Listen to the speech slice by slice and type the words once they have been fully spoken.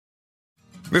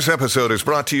This episode is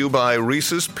brought to you by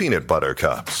Reese's Peanut Butter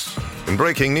Cups. In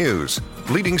breaking news,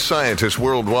 leading scientists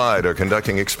worldwide are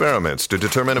conducting experiments to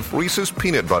determine if Reese's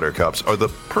Peanut Butter Cups are the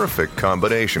perfect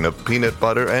combination of peanut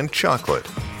butter and chocolate.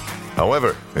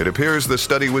 However, it appears the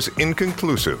study was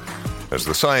inconclusive, as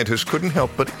the scientists couldn't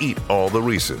help but eat all the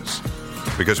Reese's.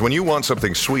 Because when you want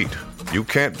something sweet, you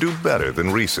can't do better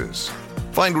than Reese's.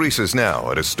 Find Reese's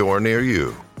now at a store near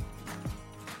you.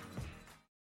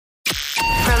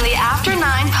 From the After 9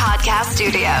 podcast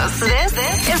studios, this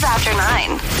is After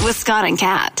 9 with Scott and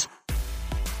Kat.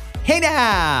 Hey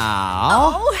now.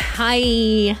 Oh,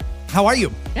 hi. How are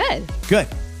you? Good. Good.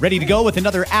 Ready to go with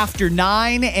another After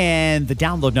 9, and the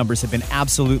download numbers have been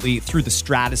absolutely through the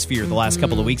stratosphere the last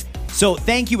couple of weeks. So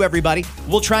thank you, everybody.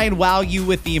 We'll try and wow you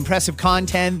with the impressive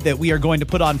content that we are going to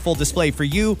put on full display for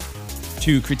you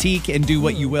to critique and do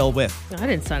what you will with. I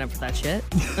didn't sign up for that shit.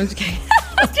 I'm just kidding.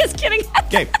 I'm just kidding.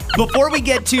 Okay, before we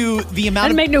get to the amount I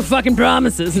didn't make no fucking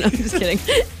promises. No, I'm just kidding.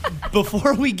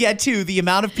 Before we get to the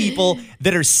amount of people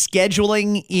that are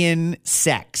scheduling in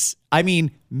sex, I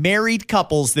mean, married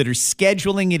couples that are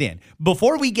scheduling it in.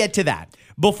 Before we get to that,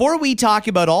 before we talk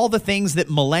about all the things that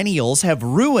millennials have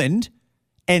ruined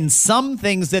and some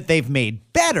things that they've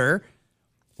made better,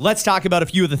 let's talk about a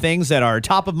few of the things that are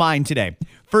top of mind today.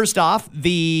 First off,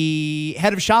 the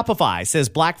head of Shopify says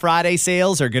Black Friday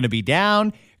sales are going to be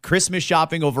down. Christmas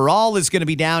shopping overall is going to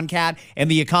be down, Kat, and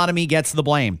the economy gets the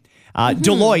blame.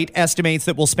 Deloitte estimates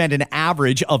that we'll spend an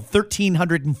average of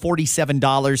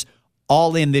 $1,347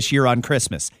 all in this year on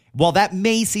Christmas. While that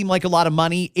may seem like a lot of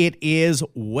money, it is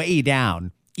way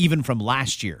down, even from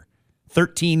last year.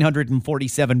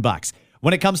 $1,347.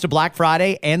 When it comes to Black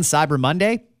Friday and Cyber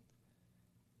Monday,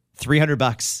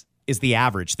 $300 is the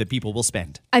average that people will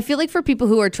spend. I feel like for people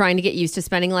who are trying to get used to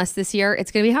spending less this year,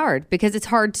 it's going to be hard because it's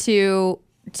hard to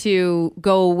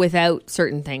go without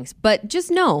certain things. But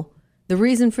just know the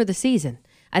reason for the season.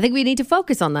 I think we need to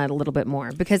focus on that a little bit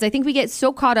more because I think we get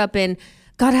so caught up in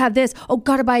gotta have this. Oh,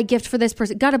 gotta buy a gift for this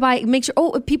person. Make sure.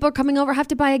 Oh, if people are coming over, have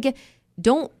to buy a gift.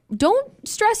 Don't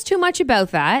stress too much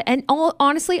about that. And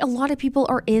honestly, a lot of people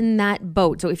are in that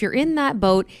boat. So if you're in that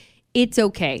boat, it's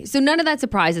okay. So none of that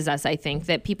surprises us, I think,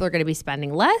 that people are going to be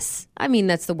spending less. I mean,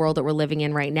 that's the world that we're living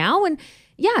in right now. And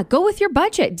yeah, go with your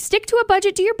budget. Stick to a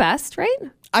budget, do your best, right?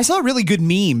 I saw a really good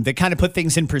meme that kind of put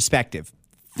things in perspective.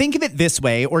 Think of it this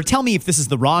way, or tell me if this is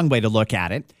the wrong way to look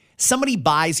at it. Somebody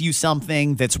buys you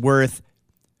something that's worth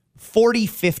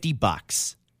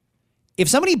 $50. If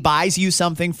somebody buys you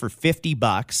something for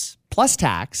 $50 plus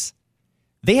tax,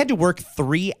 they had to work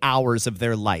 3 hours of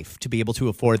their life to be able to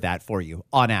afford that for you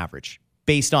on average,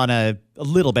 based on a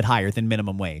little bit higher than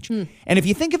minimum wage. And if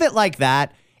you think of it like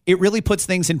that, it really puts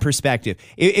things in perspective.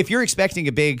 If you're expecting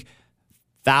a big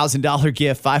 $1,000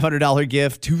 gift, $500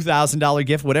 gift, $2,000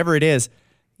 gift, whatever it is,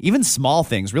 even small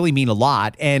things really mean a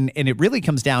lot. And it really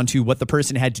comes down to what the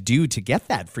person had to do to get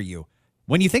that for you.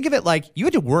 When you think of it like you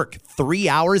had to work 3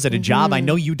 hours at a job I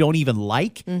know you don't even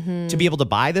like to be able to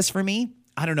buy this for me,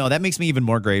 I don't know. That makes me even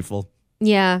more grateful.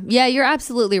 Yeah, you're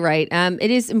absolutely right.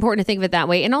 It is important to think of it that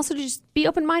way and also to just be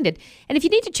open-minded. And if you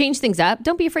need to change things up,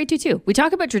 don't be afraid to, too. We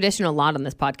talk about tradition a lot on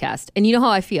this podcast, and you know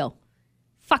how I feel.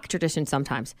 Fuck tradition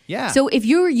sometimes. Yeah. So if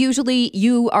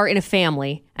you are in a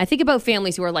family, I think about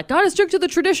families who are like, gotta stick to the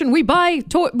tradition. We buy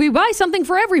something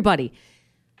for everybody.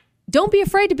 Don't be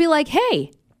afraid to be like,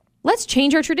 hey, let's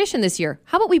change our tradition this year.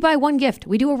 How about we buy one gift?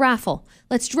 We do a raffle.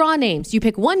 Let's draw names. You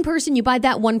pick one person, you buy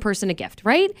that one person a gift,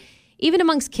 right? Even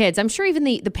amongst kids, I'm sure even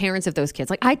the parents of those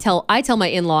kids, like I tell my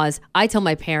in-laws, I tell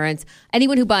my parents,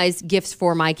 anyone who buys gifts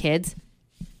for my kids,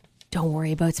 don't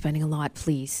worry about spending a lot,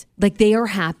 please. Like they are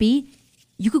happy.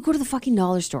 You could go to the fucking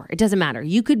dollar store. It doesn't matter.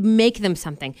 You could make them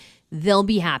something. They'll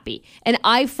be happy. And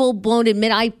I full-blown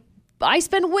admit I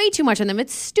spend way too much on them.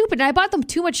 It's stupid. And I bought them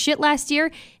too much shit last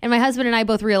year. And my husband and I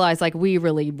both realized like we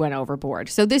really went overboard.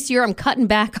 So this year I'm cutting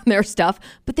back on their stuff,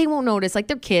 but they won't notice. Like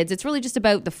they're kids. It's really just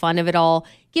about the fun of it all.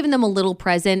 Giving them a little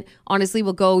present, honestly,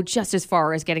 will go just as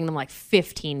far as getting them like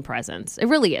 15 presents. It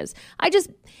really is.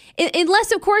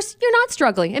 Unless, of course, you're not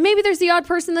struggling. And maybe there's the odd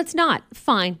person that's not.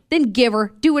 Fine. Then give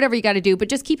her. Do whatever you got to do. But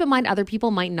just keep in mind other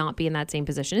people might not be in that same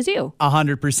position as you.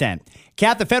 100%.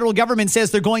 Kat, the federal government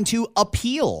says they're going to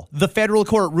appeal the federal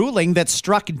court ruling that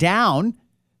struck down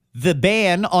the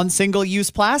ban on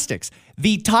single-use plastics.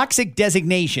 The toxic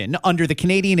designation under the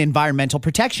Canadian Environmental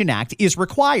Protection Act is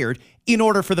required in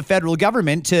order for the federal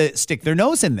government to stick their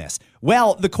nose in this.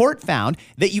 Well, the court found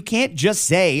that you can't just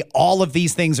say all of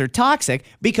these things are toxic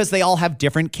because they all have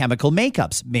different chemical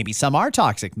makeups. Maybe some are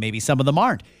toxic, maybe some of them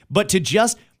aren't. But to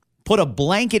just put a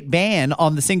blanket ban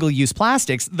on the single-use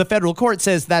plastics, the federal court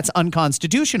says that's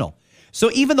unconstitutional.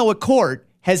 So even though a court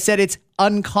has said it's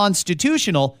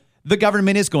unconstitutional, the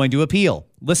government is going to appeal.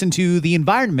 Listen to the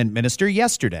environment minister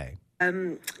yesterday.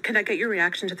 Can I get your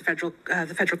reaction to the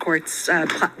federal court's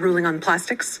ruling on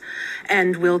plastics,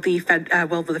 and will the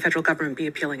federal government be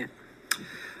appealing it?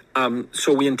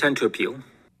 So we intend to appeal.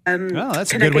 Well,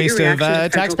 that's a good waste of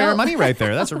taxpayer money right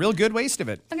there. That's a real good waste of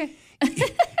it. Okay.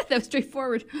 That was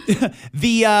straightforward.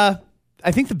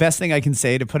 I think the best thing I can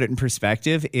say to put it in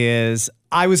perspective is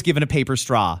I was given a paper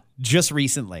straw just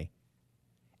recently,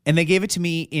 and they gave it to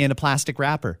me in a plastic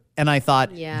wrapper. And I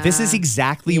thought, this is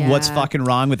exactly what's fucking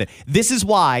wrong with it. This is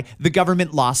why the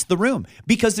government lost the room,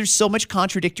 because there's so much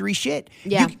contradictory shit.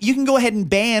 Yeah. You can go ahead and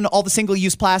ban all the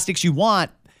single-use plastics you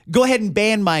want. Go ahead and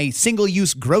ban my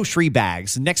single-use grocery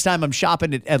bags. Next time I'm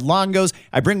shopping at Longo's,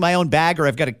 I bring my own bag, or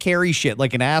I've got to carry shit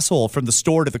like an asshole from the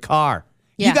store to the car.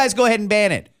 Yeah. You guys go ahead and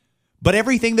ban it. But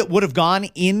everything that would have gone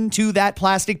into that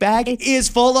plastic bag is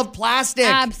full of plastic.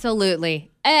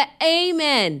 Absolutely.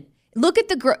 Amen. Look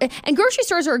at and grocery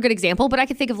stores are a good example, but I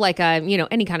could think of like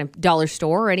any kind of dollar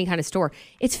store or any kind of store.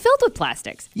 It's filled with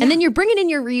plastics. Yeah. And then you're bringing in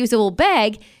your reusable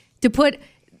bag to put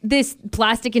this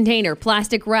plastic container,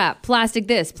 plastic wrap, plastic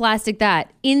this, plastic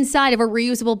that inside of a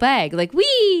reusable bag. Like,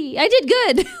 I did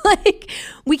good. Like,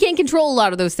 we can't control a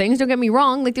lot of those things. Don't get me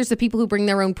wrong. Like, there's the people who bring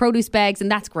their own produce bags, and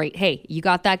that's great. Hey, you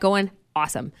got that going?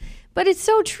 Awesome. But it's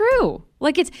so true.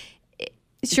 Like,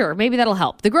 sure, maybe that'll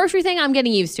help. The grocery thing, I'm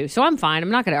getting used to, so I'm fine. I'm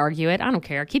not going to argue it. I don't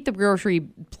care. Keep the grocery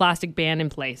plastic ban in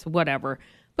place, whatever.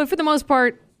 But for the most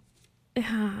part,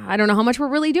 I don't know how much we're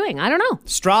really doing. I don't know.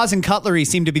 Straws and cutlery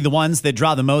seem to be the ones that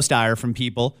draw the most ire from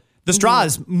people. The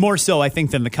straws more so, I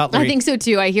think, than the cutlery. I think so,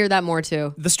 too. I hear that more,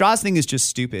 too. The straws thing is just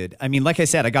stupid. I mean, like I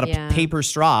said, I got a paper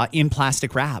straw in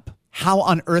plastic wrap. How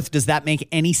on earth does that make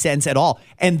any sense at all?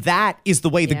 And that is the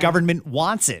way the government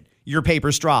wants it. Your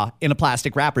paper straw in a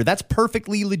plastic wrapper. That's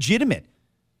perfectly legitimate.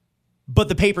 But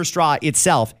the paper straw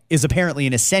itself is apparently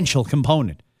an essential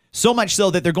component. So much so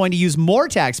that they're going to use more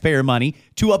taxpayer money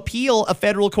to appeal a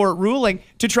federal court ruling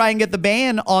to try and get the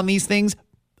ban on these things,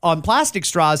 on plastic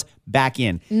straws, back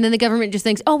in. And then the government just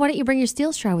thinks, why don't you bring your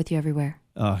steel straw with you everywhere?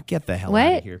 Oh, get the hell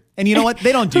out of here. And you know what?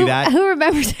 They don't do that. Who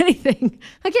remembers anything?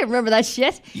 I can't remember that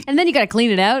shit. And then you got to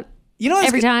clean it out. You know,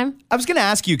 every time. I was going to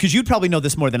ask you, because you'd probably know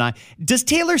this more than I. Does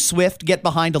Taylor Swift get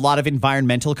behind a lot of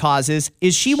environmental causes?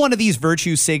 Is she one of these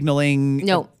virtue signaling?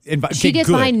 No. She gets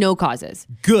behind no causes.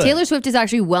 Good. Taylor Swift is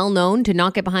actually well known to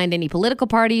not get behind any political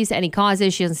parties, any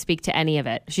causes. She doesn't speak to any of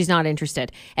it. She's not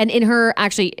interested. And in her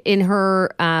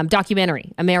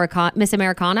documentary, Miss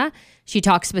Americana, she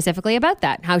talks specifically about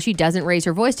that, how she doesn't raise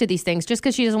her voice to these things just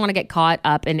because she doesn't want to get caught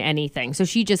up in anything. So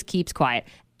she just keeps quiet.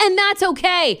 And that's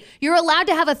okay. You're allowed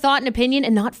to have a thought and opinion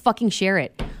and not fucking share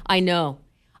it. I know.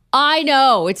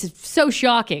 It's so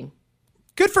shocking.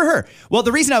 Good for her. Well,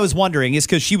 the reason I was wondering is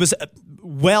because she was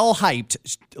well hyped.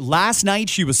 Last night,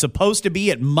 she was supposed to be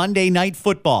at Monday Night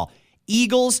Football.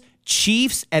 Eagles,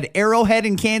 Chiefs at Arrowhead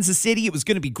in Kansas City. It was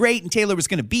going to be great, and Taylor was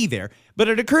going to be there. But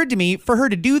it occurred to me, for her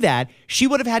to do that, she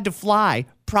would have had to fly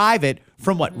private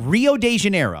from Rio de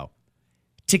Janeiro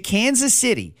to Kansas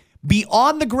City, be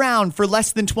on the ground for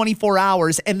less than 24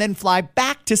 hours, and then fly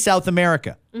back to South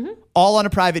America. Mm-hmm. All on a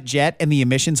private jet, and the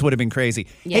emissions would have been crazy.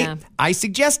 Yeah. Hey, I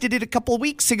suggested it a couple of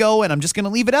weeks ago, and I'm just going to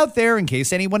leave it out there in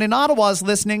case anyone in Ottawa is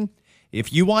listening.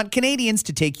 If you want Canadians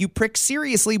to take you pricks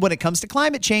seriously when it comes to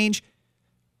climate change,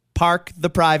 park the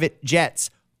private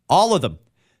jets. All of them.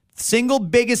 Single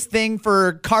biggest thing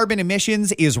for carbon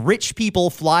emissions is rich people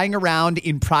flying around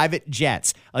in private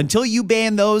jets. Until you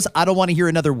ban those, I don't want to hear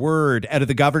another word out of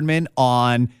the government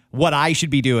on what I should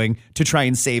be doing to try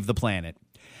and save the planet.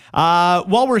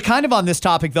 While we're kind of on this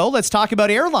topic, though, let's talk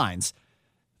about airlines.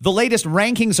 The latest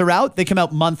rankings are out. They come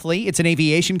out monthly. It's an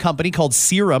aviation company called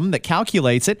Serum that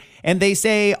calculates it. And they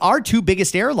say our two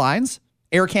biggest airlines,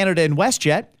 Air Canada and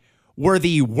WestJet, were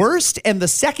the worst and the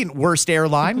second worst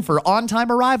airline for on-time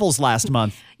arrivals last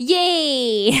month.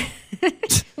 Yay!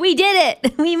 We did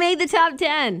it. We made the top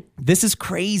 10. This is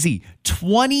crazy.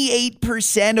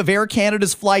 28% of Air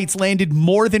Canada's flights landed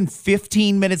more than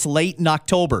 15 minutes late in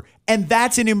October. And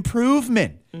that's an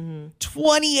improvement.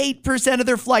 28% of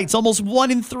their flights, almost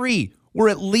 1 in 3, were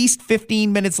at least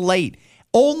 15 minutes late.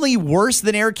 Only worse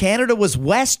than Air Canada was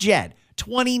WestJet.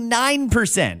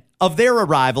 29% of their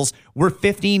arrivals were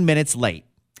 15 minutes late.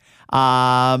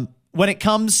 When it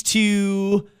comes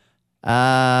to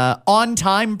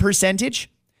on-time percentage,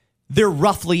 they're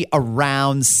roughly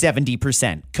around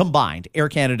 70% combined, Air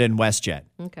Canada and WestJet.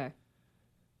 Okay.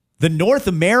 The North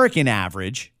American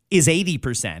average is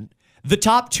 80%. The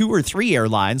top 2 or 3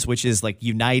 airlines, which is like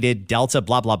United, Delta,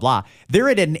 blah, blah, blah, they're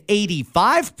at an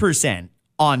 85%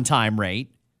 on-time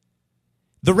rate.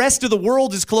 The rest of the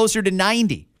world is closer to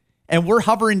 90. And we're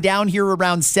hovering down here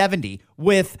around 70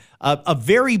 with a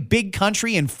very big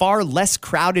country and far less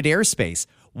crowded airspace.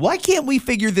 Why can't we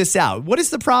figure this out? What is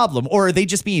the problem? Or are they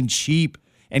just being cheap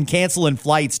and canceling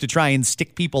flights to try and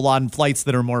stick people on flights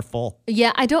that are more full?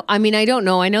 Yeah, I don't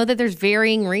know. I know that there's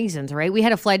varying reasons, right? We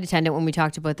had a flight attendant when we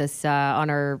talked about this on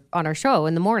our show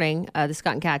in the morning, the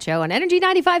Scott and Kat show on Energy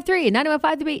 95.3 and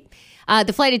 91.5 The Beat.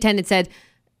 The flight attendant said,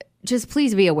 just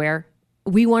please be aware,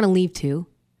 we want to leave too.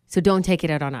 So don't take it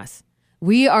out on us.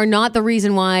 We are not the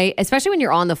reason why, especially when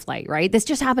you're on the flight, right? This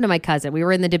just happened to my cousin. We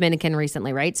were in the Dominican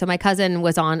recently, right? So my cousin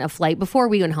was on a flight before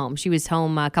we went home. She was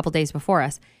home a couple days before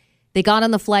us. They got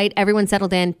on the flight. Everyone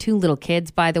settled in. 2 little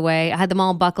kids, by the way. I had them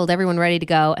all buckled, everyone ready to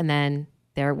go. And then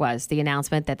there it was, the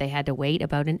announcement that they had to wait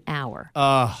about an hour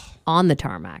on the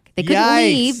tarmac. They couldn't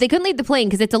leave. They couldn't leave the plane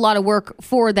because it's a lot of work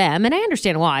for them. And I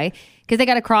understand why. Because they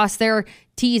got to cross their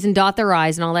T's and dot their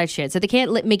I's and all that shit. So they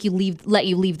can't let you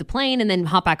leave the plane and then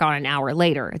hop back on an hour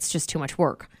later. It's just too much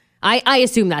work. I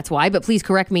assume that's why, but please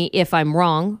correct me if I'm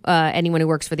wrong, anyone who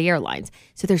works for the airlines.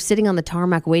 So they're sitting on the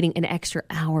tarmac waiting an extra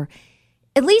hour.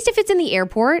 At least if it's in the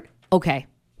airport, okay,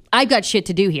 I've got shit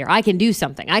to do here. I can do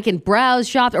something. I can browse,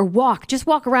 shop, or walk. Just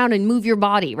walk around and move your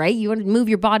body, right? You want to move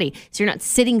your body so you're not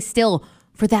sitting still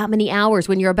for that many hours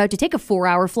when you're about to take a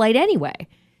 4-hour flight anyway.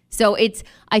 So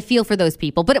I feel for those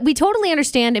people. But we totally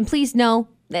understand, and please know,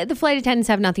 the flight attendants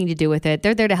have nothing to do with it.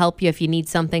 They're there to help you if you need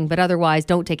something, but otherwise,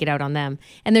 don't take it out on them.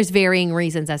 And there's varying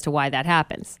reasons as to why that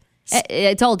happens.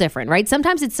 It's all different, right?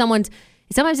 Sometimes it's someone's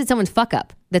fuck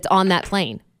up that's on that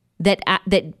plane that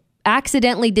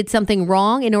accidentally did something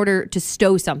wrong in order to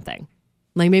stow something.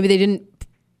 Like maybe they didn't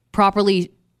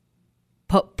properly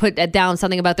put down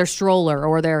something about their stroller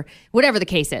or their whatever the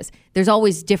case is. There's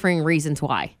always differing reasons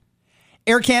why.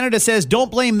 Air Canada says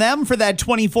don't blame them for that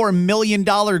 $24 million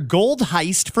gold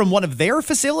heist from one of their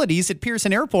facilities at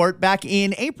Pearson Airport back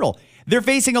in April. They're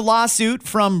facing a lawsuit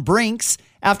from Brinks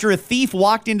after a thief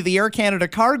walked into the Air Canada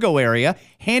cargo area,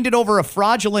 handed over a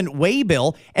fraudulent weigh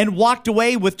bill, and walked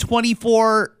away with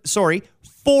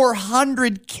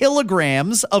 400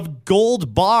 kilograms of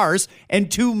gold bars and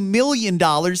 $2 million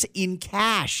in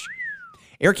cash.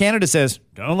 Air Canada says,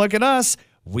 don't look at us.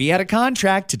 We had a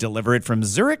contract to deliver it from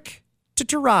Zurich to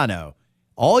Toronto.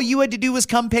 All you had to do was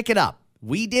come pick it up.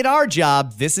 We did our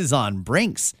job. This is on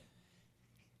Brinks.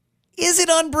 Is it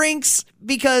on Brinks?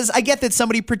 Because I get that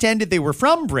somebody pretended they were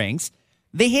from Brinks.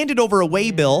 They handed over a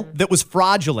weigh bill that was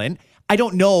fraudulent. I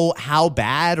don't know how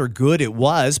bad or good it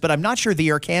was, but I'm not sure the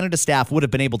Air Canada staff would have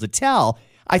been able to tell.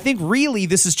 I think really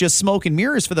this is just smoke and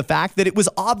mirrors for the fact that it was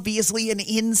obviously an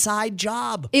inside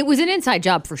job. It was an inside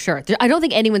job for sure. I don't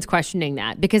think anyone's questioning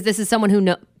that because this is someone who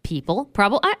know people.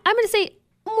 Probably, I'm going to say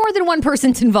more than one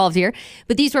person's involved here,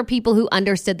 but these were people who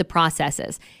understood the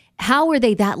processes. How are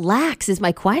they that lax is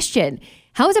my question.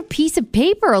 How does a piece of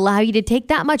paper allow you to take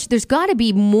that much? There's got to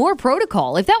be more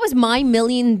protocol. If that was my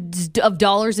millions of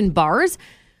dollars in bars,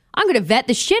 I'm going to vet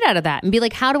the shit out of that and be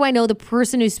like, how do I know the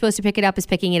person who's supposed to pick it up is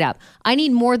picking it up? I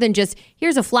need more than just,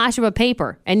 here's a flash of a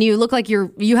paper and you look like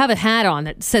you have a hat on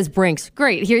that says Brinks.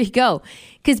 Great, here you go.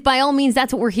 Because by all means,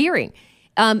 that's what we're hearing.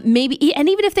 Maybe, and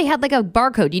even if they had like a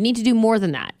barcode, you need to do more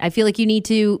than that. I feel like you need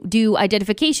to do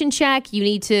identification check. You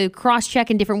need to cross-check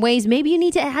in different ways. Maybe you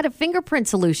need to add a fingerprint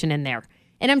solution in there.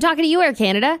 And I'm talking to you, Air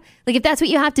Canada. Like if that's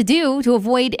what you have to do to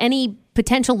avoid any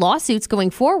potential lawsuits going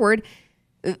forward,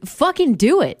 fucking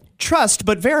do it. Trust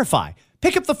but verify.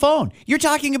 Pick up the phone. You're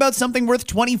talking about something worth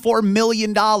 $24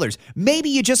 million. Maybe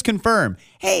you just confirm,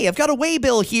 hey, I've got a weigh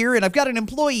bill here and I've got an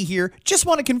employee here. Just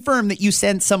want to confirm that you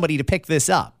sent somebody to pick this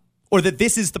up or that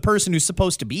this is the person who's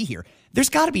supposed to be here. There's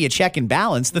got to be a check and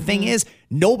balance. The thing is,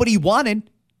 nobody wanted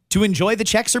to enjoy the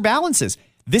checks or balances.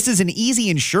 This is an easy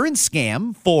insurance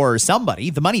scam for somebody.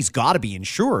 The money's got to be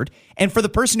insured. And for the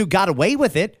person who got away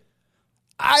with it,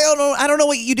 I don't know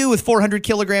what you do with 400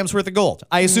 kilograms worth of gold.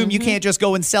 I assume you can't just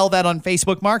go and sell that on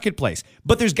Facebook Marketplace.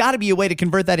 But there's got to be a way to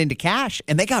convert that into cash.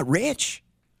 And they got rich.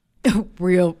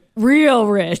 Real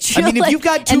rich. I mean, if you've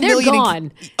got $2 million...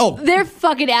 And they're gone. They're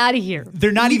fucking out of here.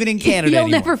 They're not even in Canada You'll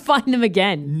anymore. never find them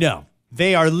again. No.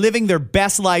 They are living their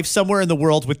best life somewhere in the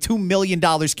world with $2 million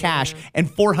cash and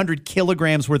 400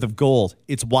 kilograms worth of gold.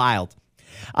 It's wild.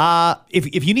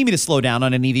 If you need me to slow down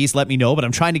on any of these, let me know. But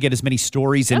I'm trying to get as many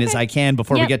stories in as I can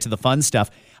before we get to the fun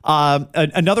stuff.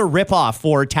 Another ripoff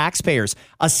for taxpayers.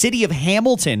 A City of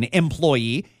Hamilton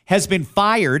employee has been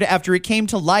fired after it came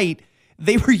to light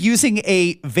they were using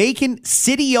a vacant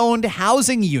city-owned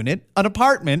housing unit, an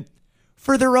apartment,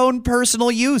 for their own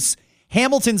personal use.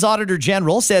 Hamilton's Auditor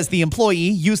General says the employee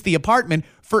used the apartment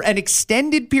for an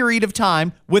extended period of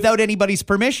time without anybody's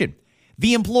permission.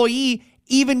 The employee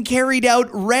even carried out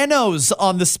renos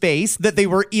on the space that they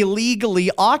were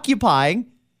illegally occupying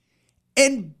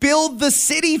and billed the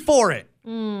city for it.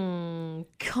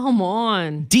 Come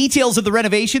on. Details of the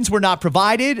renovations were not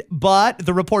provided, but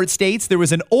the report states there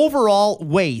was an overall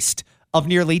waste of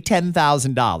nearly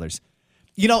 $10,000.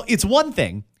 You know, it's one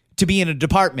thing to be in a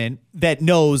department that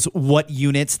knows what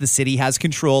units the city has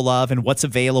control of and what's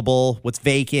available, what's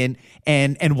vacant,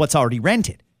 and what's already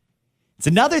rented. It's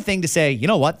another thing to say, you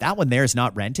know what, that one there is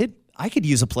not rented. I could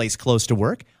use a place close to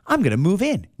work. I'm going to move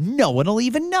in. No one will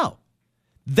even know.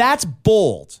 That's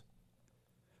bold.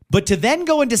 But to then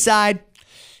go and decide,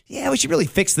 yeah, we should really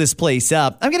fix this place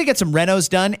up. I'm going to get some renos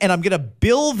done, and I'm going to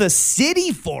bill the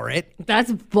city for it.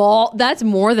 That's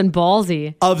more than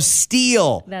ballsy. Of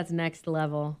steel. That's next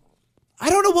level. I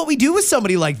don't know what we do with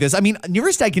somebody like this. I mean,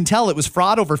 nearest I can tell, it was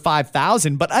fraud over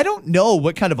 $5,000, but I don't know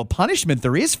what kind of a punishment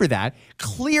there is for that.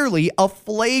 Clearly a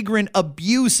flagrant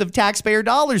abuse of taxpayer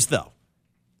dollars, though.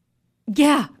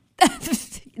 Yeah,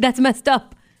 that's messed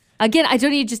up. Again, I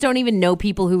just don't even know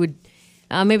people who would.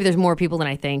 Maybe there's more people than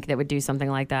I think that would do something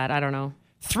like that. I don't know.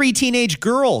 3 teenage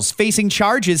girls facing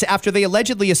charges after they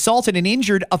allegedly assaulted and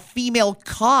injured a female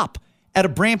cop at a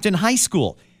Brampton high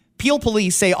school. Peel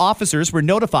police say officers were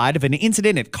notified of an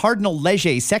incident at Cardinal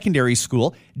Leger Secondary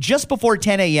School just before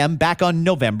 10 a.m. back on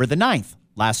November the 9th,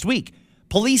 last week.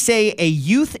 Police say a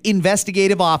youth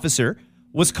investigative officer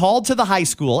was called to the high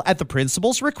school at the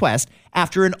principal's request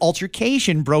after an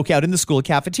altercation broke out in the school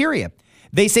cafeteria.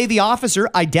 They say the officer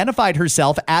identified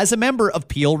herself as a member of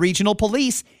Peel Regional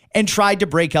Police and tried to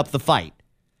break up the fight.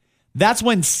 That's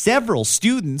when several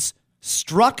students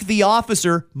struck the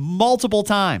officer multiple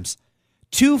times.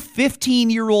 2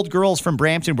 15-year-old girls from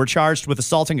Brampton were charged with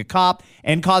assaulting a cop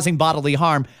and causing bodily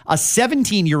harm. A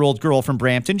 17-year-old girl from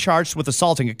Brampton charged with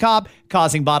assaulting a cop,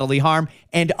 causing bodily harm,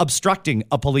 and obstructing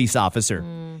a police officer.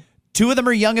 2 of them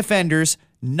are young offenders.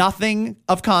 Nothing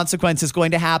of consequence is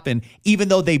going to happen, even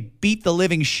though they beat the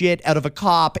living shit out of a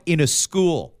cop in a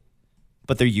school.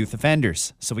 But they're youth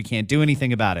offenders, so we can't do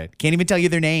anything about it. Can't even tell you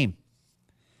their name.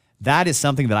 That is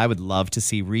something that I would love to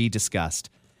see rediscussed.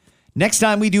 Next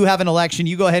time we do have an election,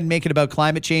 you go ahead and make it about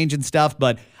climate change and stuff,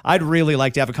 but I'd really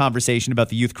like to have a conversation about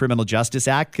the Youth Criminal Justice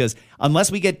Act, because unless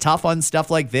we get tough on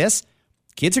stuff like this,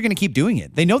 kids are going to keep doing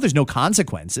it. They know there's no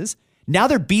consequences. Now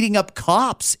they're beating up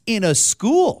cops in a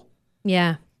school.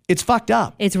 Yeah. It's fucked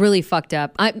up. It's really fucked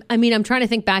up. I mean, I'm trying to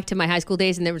think back to my high school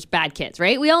days, and there was bad kids,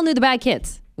 right? We all knew the bad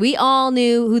kids. We all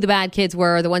knew who the bad kids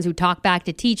were, the ones who talked back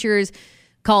to teachers,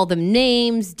 called them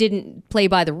names, didn't play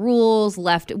by the rules,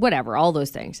 left, whatever, all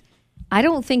those things. I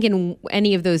don't think in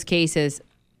any of those cases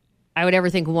I would ever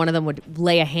think one of them would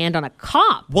lay a hand on a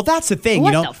cop. Well, that's the thing, what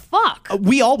you know. What the fuck?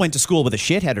 We all went to school with a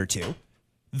shithead or two.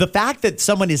 The fact that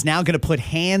someone is now going to put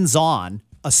hands on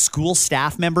a school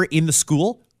staff member in the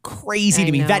school, crazy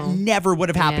to me. know. That never would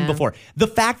have happened Yeah. before. The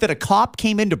fact that a cop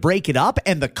came in to break it up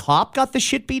and the cop got the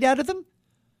shit beat out of them,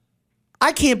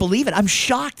 I can't believe it. I'm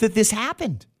shocked that this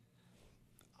happened.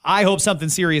 I hope something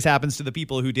serious happens to the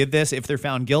people who did this if they're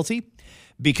found guilty,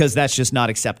 because that's just not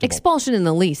acceptable. Expulsion in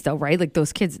the least, though, right? Like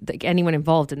those kids, like anyone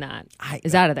involved in that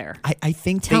is out of there. I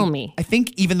think Tell me. I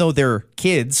think even though they're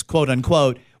kids, quote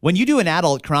unquote, when you do an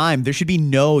adult crime, there should be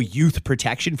no youth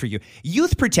protection for you.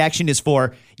 Youth protection is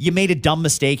for, you made a dumb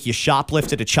mistake, you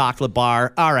shoplifted a chocolate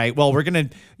bar. All right, well,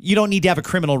 you don't need to have a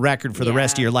criminal record for the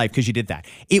rest of your life because you did that.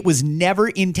 It was never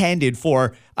intended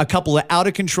for a couple of out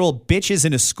of control bitches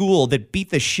in a school that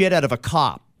beat the shit out of a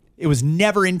cop. It was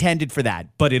never intended for that,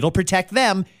 but it'll protect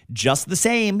them just the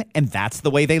same. And that's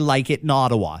the way they like it in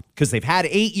Ottawa, because they've had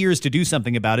 8 years to do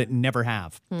something about it and never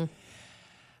have.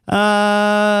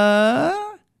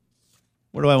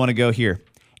 Where do I want to go here?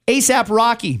 A$AP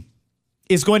Rocky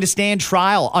is going to stand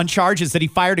trial on charges that he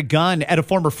fired a gun at a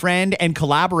former friend and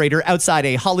collaborator outside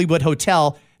a Hollywood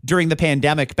hotel during the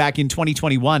pandemic back in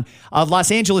 2021. A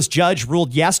Los Angeles judge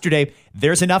ruled yesterday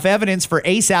there's enough evidence for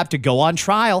A$AP to go on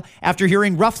trial after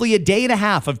hearing roughly a day and a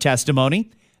half of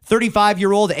testimony.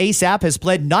 35-year-old A$AP has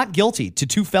pled not guilty to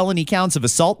 2 felony counts of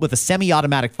assault with a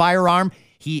semi-automatic firearm.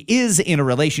 He is in a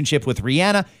relationship with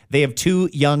Rihanna. They have 2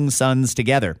 young sons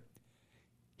together.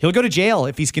 He'll go to jail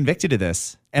if he's convicted of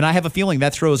this. And I have a feeling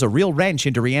that throws a real wrench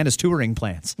into Rihanna's touring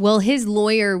plans. Well, his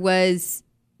lawyer was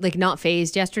like not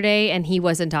phased yesterday, and he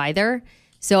wasn't either.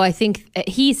 So I think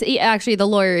actually the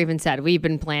lawyer even said, we've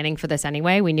been planning for this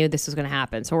anyway. We knew this was going to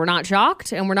happen. So we're not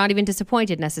shocked, and we're not even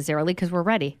disappointed necessarily, because we're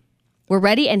ready. We're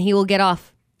ready, and he will get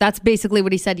off. That's basically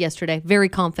what he said yesterday, very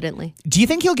confidently. Do you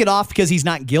think he'll get off because he's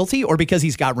not guilty, or because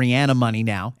he's got Rihanna money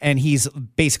now and he's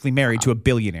basically married to a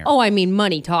billionaire? Oh, I mean,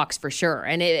 money talks for sure.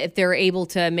 And if they're able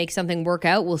to make something work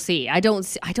out, we'll see. I don't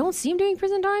see him doing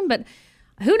prison time, but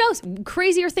Who knows?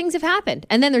 Crazier things have happened.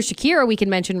 And then there's Shakira, we can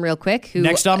mention real quick. Who,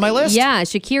 Next on my list? Yeah,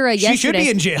 Shakira yesterday. She should be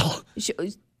in jail.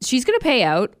 She's going to pay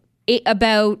out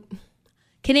about,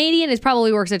 Canadian, it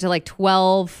probably works out to like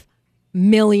 $12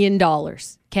 million,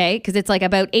 okay? Because it's like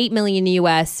about $8 million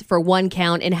US for one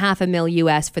count and $500,000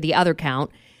 US for the other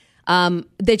count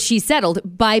that she settled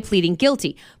by pleading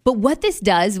guilty. But what this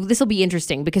does, this will be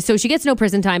interesting because so she gets no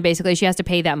prison time, basically. She has to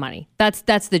pay that money. That's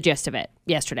the gist of it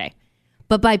yesterday.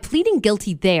 But by pleading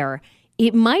guilty there,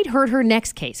 it might hurt her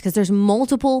next case because there's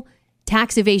multiple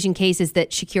tax evasion cases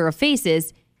that Shakira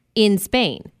faces in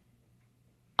Spain.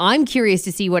 I'm curious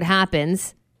to see what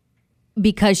happens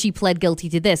because she pled guilty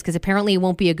to this, because apparently it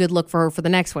won't be a good look for her for the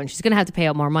next one. She's going to have to pay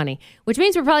out more money, which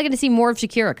means we're probably going to see more of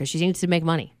Shakira because she needs to make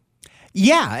money.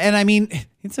 Yeah, and I mean,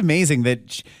 it's amazing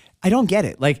that I don't get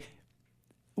it. Like,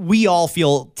 we all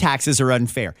feel taxes are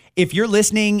unfair. If you're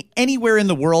listening anywhere in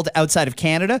the world outside of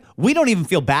Canada, we don't even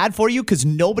feel bad for you because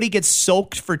nobody gets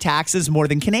soaked for taxes more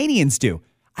than Canadians do.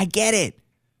 I get it.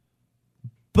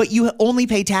 But you only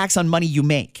pay tax on money you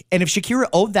make. And if Shakira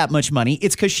owed that much money,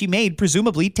 it's because she made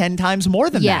presumably 10 times more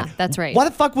than that. Yeah, that's right. Why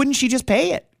the fuck wouldn't she just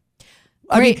pay it?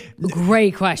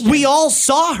 Great question. We all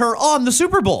saw her on the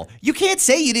Super Bowl. You can't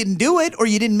say you didn't do it or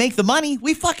you didn't make the money.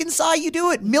 We fucking saw you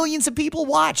do it. Millions of people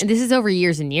watched. And this is over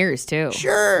years and years, too.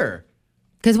 Sure.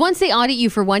 Because once they audit you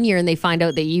for 1 year and they find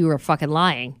out that you were fucking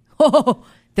lying,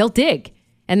 they'll dig.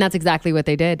 And that's exactly what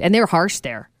they did. And they're harsh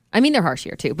there. I mean, they're harsh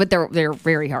here, too. But they're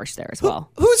very harsh there as well.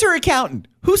 Who's her accountant?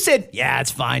 Who said, yeah,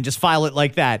 it's fine. Just file it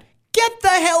like that. Get the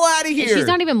hell out of here. She's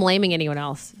not even blaming anyone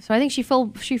else. So I think she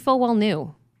full well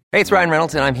knew. Hey, it's Ryan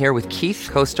Reynolds, and I'm here with Keith,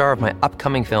 co-star of my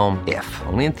upcoming film, If,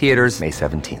 only in theaters May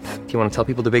 17th. Do you want to tell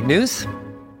people the big news?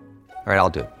 All right,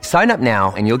 I'll do it. Sign up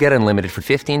now and you'll get unlimited for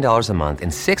 $15 a month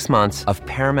and 6 months of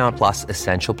Paramount Plus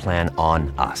Essential Plan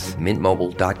on us.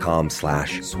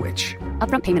 MintMobile.com/switch.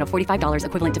 Upfront payment of $45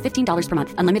 equivalent to $15 per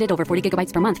month. Unlimited over 40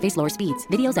 gigabytes per month. Face lower speeds.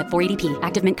 Videos at 480p.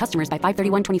 Active Mint customers by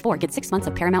 531.24 get 6 months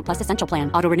of Paramount Plus Essential Plan.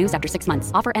 Auto renews after 6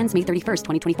 months. Offer ends May 31st,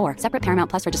 2024. Separate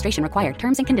Paramount Plus registration required.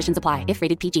 Terms and conditions apply if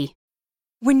rated PG.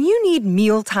 When you need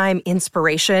mealtime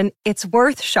inspiration, it's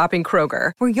worth shopping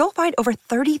Kroger, where you'll find over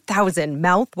 30,000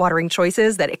 mouth-watering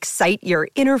choices that excite your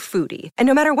inner foodie. And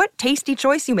no matter what tasty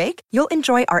choice you make, you'll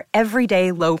enjoy our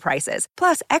everyday low prices,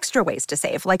 plus extra ways to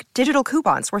save, like digital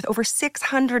coupons worth over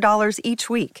 $600 each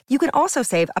week. You can also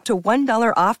save up to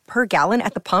 $1 off per gallon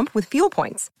at the pump with fuel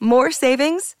points. More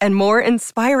savings and more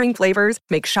inspiring flavors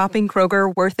make shopping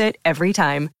Kroger worth it every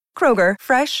time. Kroger,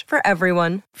 fresh for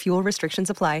everyone. Fuel restrictions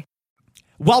apply.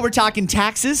 While we're talking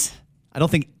taxes, I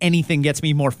don't think anything gets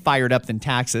me more fired up than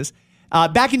taxes.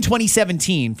 Back in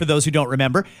 2017, for those who don't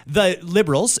remember, the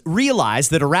Liberals realized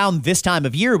that around this time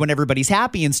of year, when everybody's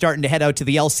happy and starting to head out to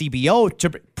the LCBO to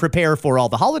prepare for all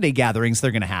the holiday gatherings they're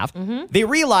going to have, they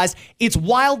realized it's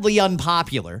wildly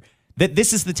unpopular that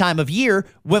this is the time of year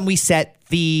when we set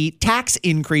the tax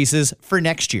increases for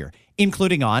next year,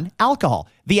 including on alcohol.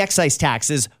 The excise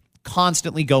taxes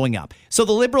constantly going up. So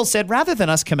the Liberals said, rather than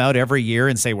us come out every year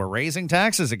and say we're raising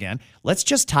taxes again, let's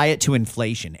just tie it to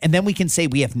inflation. And then we can say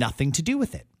we have nothing to do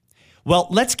with it. Well,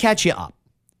 let's catch you up.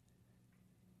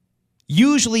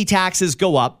 Usually taxes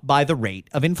go up by the rate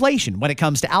of inflation when it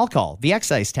comes to alcohol, the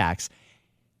excise tax.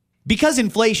 Because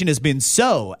inflation has been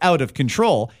so out of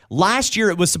control, last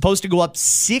year it was supposed to go up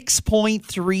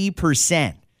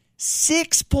 6.3%.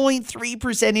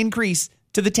 6.3% increase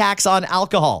to the tax on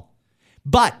alcohol.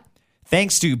 But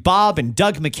thanks to Bob and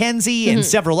Doug McKenzie and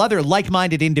several other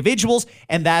like-minded individuals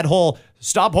and that whole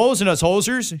stop hosing us,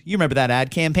 hosers. You remember that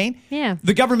ad campaign? Yeah.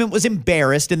 The government was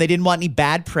embarrassed and they didn't want any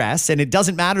bad press, and it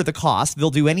doesn't matter the cost. They'll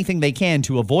do anything they can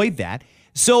to avoid that.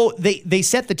 So they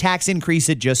set the tax increase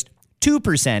at just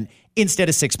 2% instead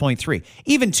of 6.3%.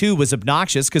 Even 2% was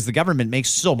obnoxious because the government makes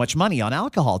so much money on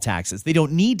alcohol taxes. They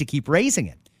don't need to keep raising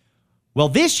it. Well,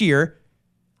 this year,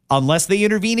 unless they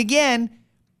intervene again,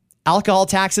 alcohol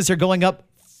taxes are going up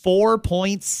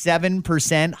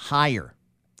 4.7% higher.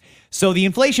 So the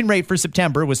inflation rate for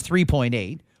September was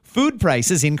 3.8%. Food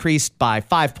prices increased by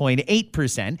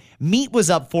 5.8%. Meat was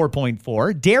up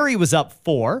 4.4%. Dairy was up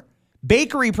 4%.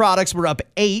 Bakery products were up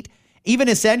 8%. Even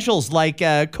essentials like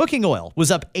cooking oil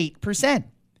was up 8%.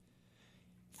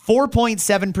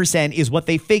 4.7% is what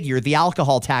they figure the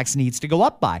alcohol tax needs to go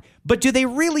up by. But do they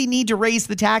really need to raise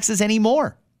the taxes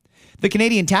anymore? The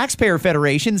Canadian Taxpayer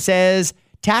Federation says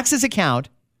taxes account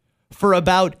for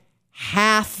about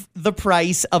half the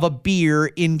price of a beer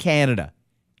in Canada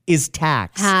is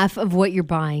tax. Half of what you're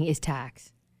buying is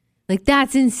tax. Like,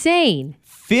 that's insane.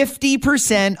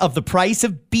 50% of the price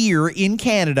of beer in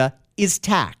Canada is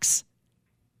tax.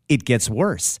 It gets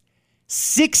worse.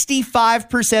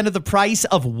 65% of the price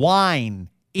of wine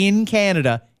in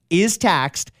Canada is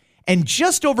taxed, and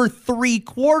just over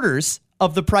 3/4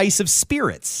 of the price of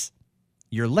spirits,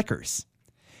 your liquors.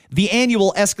 The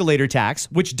annual escalator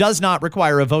tax, which does not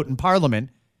require a vote in Parliament,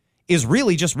 is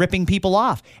really just ripping people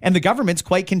off. And the government's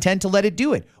quite content to let it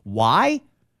do it. Why?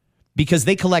 Because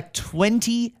they collect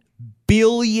 $20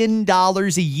 billion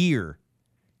a year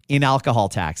in alcohol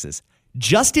taxes.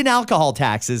 Just in alcohol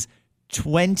taxes,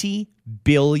 $20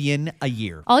 billion a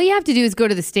year. All you have to do is go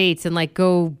to the States and like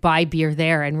go buy beer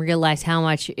there and realize how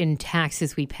much in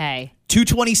taxes we pay. 2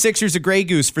 26ers of Grey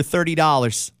Goose for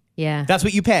 $30. Yeah. That's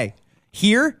what you pay.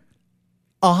 Here,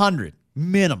 $100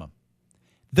 minimum.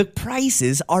 The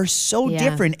prices are so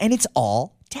different, and it's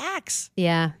all tax.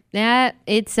 Yeah.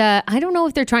 It's I don't know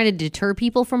if they're trying to deter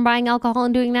people from buying alcohol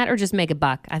and doing that or just make a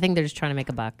buck. I think they're just trying to make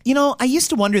a buck. You know, I used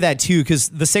to wonder that too, because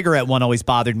the cigarette one always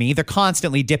bothered me. They're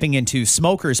constantly dipping into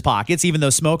smokers' pockets, even though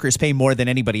smokers pay more than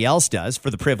anybody else does for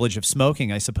the privilege of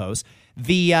smoking, I suppose.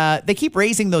 They keep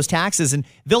raising those taxes, and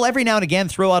they'll every now and again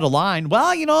throw out a line.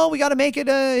 Well, you know, we got to make it,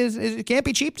 it can't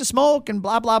be cheap to smoke and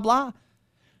blah, blah, blah.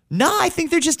 No, I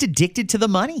think they're just addicted to the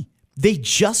money. They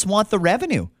just want the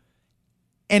revenue.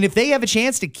 And if they have a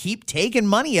chance to keep taking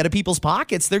money out of people's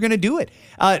pockets, they're going to do it.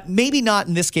 Maybe not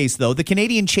in this case, though. The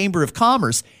Canadian Chamber of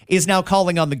Commerce is now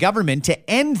calling on the government to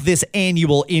end this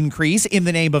annual increase in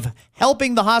the name of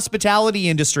helping the hospitality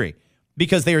industry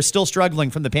because they are still struggling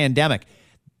from the pandemic.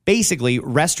 Basically,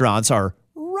 restaurants are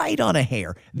right on a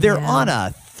hair. They're on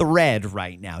a thread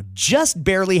right now, just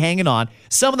barely hanging on.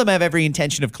 Some of them have every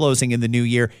intention of closing in the new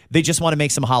year. They just want to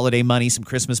make some holiday money, some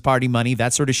Christmas party money,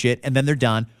 that sort of shit, and then they're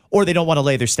done. Or they don't want to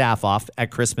lay their staff off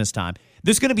at Christmas time.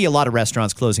 There's going to be a lot of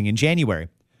restaurants closing in January.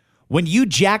 When you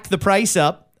jack the price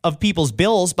up of people's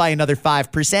bills by another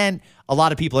 5%, a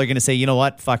lot of people are going to say, you know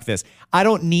what, fuck this. I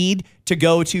don't need to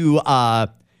go to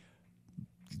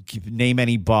name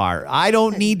any bar. I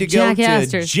don't need to go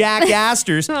to Jack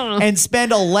Astor's and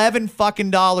spend $11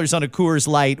 fucking dollars on a Coors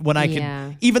Light when I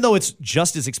can, even though it's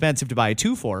just as expensive to buy a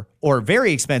 2-4 or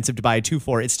very expensive to buy a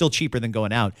 2-4, it's still cheaper than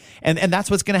going out. And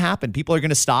that's what's going to happen. People are going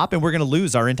to stop and we're going to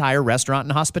lose our entire restaurant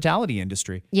and hospitality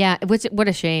industry. Yeah. What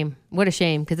a shame. What a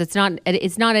shame. Because it's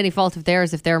not any fault of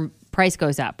theirs if their price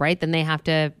goes up, right? Then they have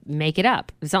to make it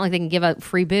up. It's not like they can give out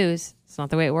free booze. It's not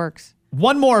the way it works.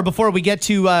 One more before we get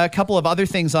to a couple of other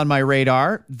things on my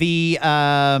radar. The,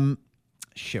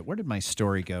 where did my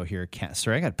story go here?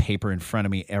 Sorry, I got paper in front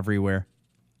of me everywhere.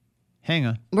 Hang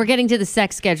on. We're getting to the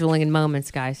sex scheduling in moments,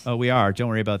 guys. Oh, we are. Don't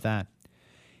worry about that.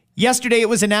 Yesterday, it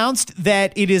was announced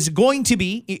that it is going to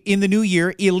be, in the new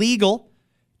year, illegal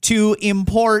to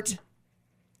import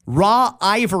raw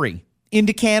ivory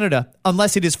into Canada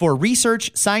unless it is for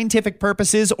research, scientific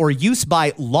purposes, or use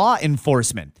by law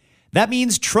enforcement. That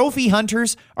means trophy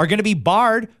hunters are going to be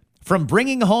barred from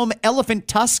bringing home elephant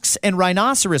tusks and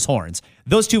rhinoceros horns.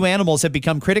 Those two animals have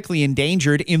become critically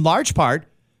endangered in large part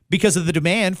because of the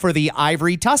demand for the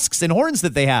ivory tusks and horns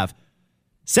that they have.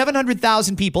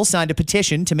 700,000 people signed a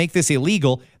petition to make this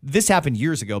illegal. This happened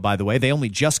years ago, by the way. They only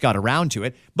just got around to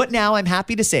it. But now I'm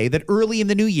happy to say that early in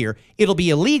the new year, it'll be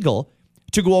illegal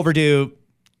to go over to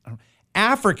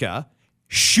Africa,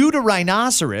 shoot a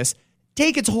rhinoceros,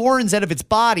 take its horns out of its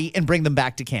body and bring them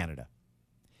back to Canada.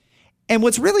 And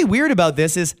what's really weird about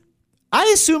this is I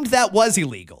assumed that was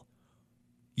illegal.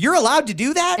 You're allowed to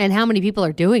do that? And how many people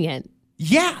are doing it?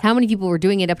 Yeah. How many people were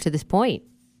doing it up to this point?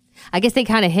 I guess they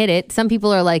kind of hid it. Some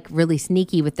people are like really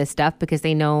sneaky with this stuff because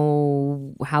they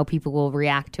know how people will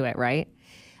react to it, right?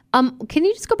 Can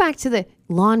you just go back to the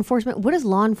law enforcement? What does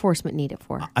law enforcement need it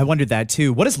for? I wondered that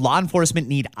too. What does law enforcement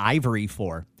need ivory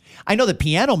for? I know that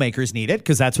piano makers need it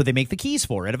because that's what they make the keys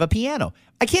for, out of a piano.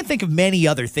 I can't think of many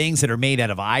other things that are made out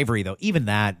of ivory, though. Even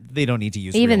that, they don't need to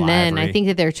use even real then, ivory. I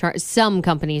think that some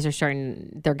companies are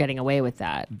they're getting away with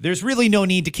that. There's really no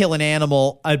need to kill an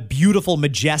animal, a beautiful,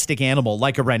 majestic animal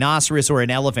like a rhinoceros or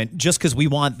an elephant, just because we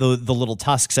want the little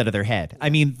tusks out of their head. I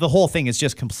mean, the whole thing is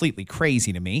just completely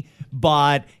crazy to me.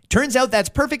 But turns out that's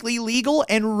perfectly legal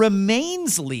and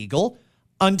remains legal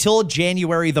until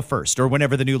January the 1st or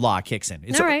whenever the new law kicks in.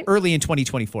 It's early in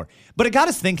 2024. But it got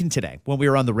us thinking today when we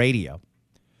were on the radio.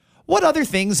 What other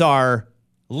things are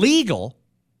legal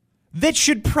that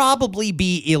should probably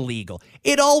be illegal?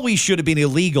 It always should have been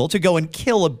illegal to go and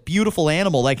kill a beautiful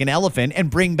animal like an elephant and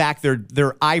bring back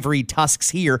their ivory tusks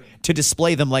here to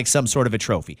display them like some sort of a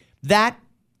trophy. That,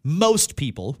 most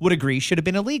people would agree, should have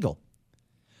been illegal.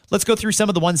 Let's go through some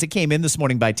of the ones that came in this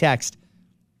morning by text.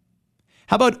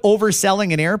 How about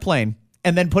overselling an airplane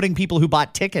and then putting people who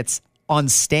bought tickets on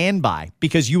standby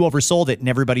because you oversold it and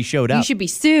everybody showed up? You should be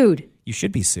sued. You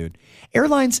should be sued.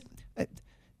 Airlines,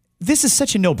 This is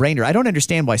such a no-brainer. I don't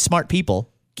understand why smart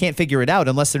people can't figure it out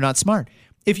unless they're not smart.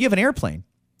 If you have an airplane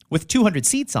with 200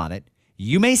 seats on it,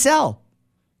 you may sell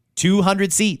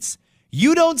 200 seats.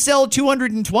 You don't sell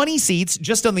 220 seats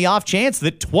just on the off chance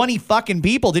that 20 fucking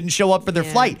people didn't show up for their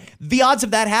flight. The odds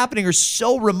of that happening are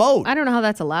so remote. I don't know how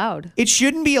that's allowed. It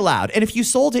shouldn't be allowed. And if you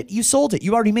sold it, you sold it.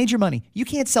 You already made your money. You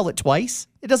can't sell it twice.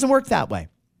 It doesn't work that way.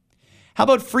 How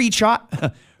about free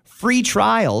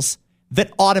trials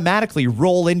that automatically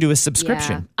roll into a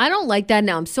subscription? Yeah. I don't like that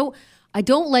now. I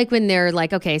don't like when they're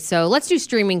like, okay, so let's do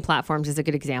streaming platforms as a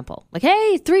good example. Like,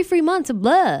 hey, 3 free months of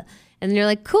blah. And then you're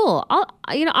like, cool, I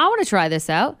want to try this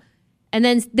out. And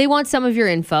then they want some of your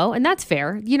info, and that's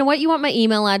fair. You know what? You want my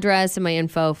email address and my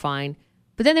info, fine.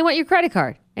 But then they want your credit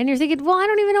card. And you're thinking, well, I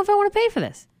don't even know if I want to pay for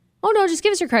this. Oh, no, just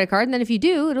give us your credit card. And then if you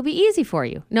do, it'll be easy for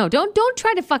you. No, don't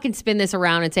try to fucking spin this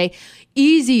around and say,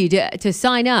 easy to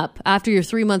sign up after your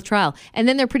 3-month trial. And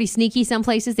then they're pretty sneaky some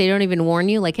places. They don't even warn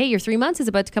you. Like, hey, your 3 months is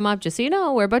about to come up. Just so you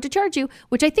know, we're about to charge you,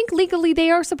 which I think legally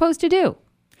they are supposed to do.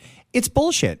 It's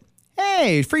bullshit.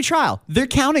 Hey, free trial. They're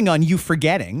counting on you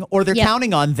forgetting, or they're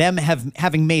counting on them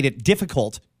having made it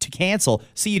difficult to cancel.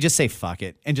 So you just say, fuck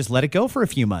it, and just let it go for a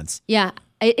few months. Yeah.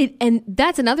 And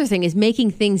that's another thing, is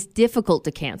making things difficult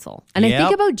to cancel. And I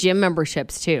think about gym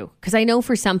memberships too, because I know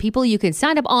for some people you can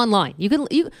sign up online.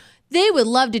 They would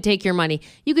love to take your money.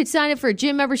 You could sign up for a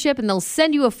gym membership and they'll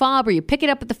send you a fob, or you pick it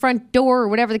up at the front door, or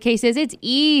whatever the case is. It's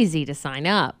easy to sign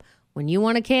up. When you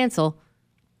want to cancel,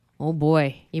 oh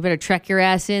boy, you better trek your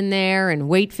ass in there and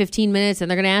wait 15 minutes,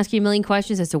 and they're going to ask you a million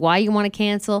questions as to why you want to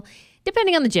cancel,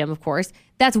 depending on the gym, of course.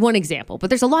 That's one example. But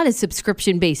there's a lot of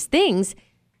subscription-based things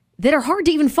that are hard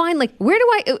to even find. Like,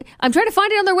 I'm trying to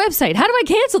find it on their website. How do I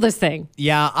cancel this thing?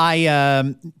 Yeah,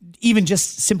 even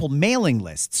just simple mailing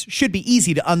lists should be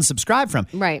easy to unsubscribe from.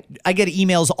 Right. I get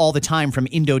emails all the time from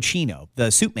Indochino,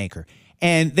 the soup maker.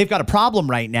 And they've got a problem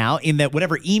right now in that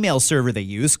whatever email server they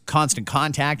use, Constant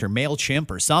Contact or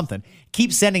MailChimp or something,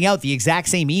 keeps sending out the exact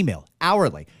same email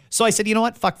hourly. So I said, you know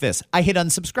what? Fuck this. I hit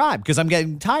unsubscribe because I'm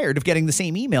getting tired of getting the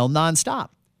same email nonstop.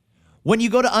 When you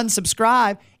go to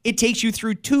unsubscribe, it takes you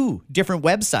through 2 different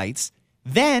websites.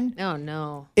 Then oh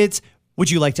no, it's, would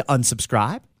you like to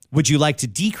unsubscribe? Would you like to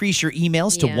decrease your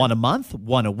emails to 1 a month,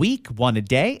 1 a week, 1 a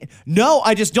day? No,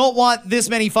 I just don't want this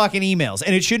many fucking emails,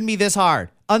 and it shouldn't be this hard.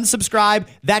 Unsubscribe,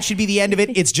 that should be the end of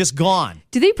it. It's just gone.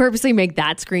 Do they purposely make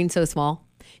that screen so small?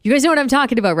 You guys know what I'm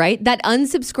talking about, right? That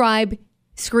unsubscribe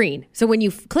screen. So when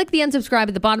you click the unsubscribe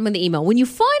at the bottom of the email, when you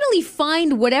finally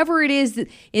find whatever it is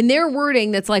in their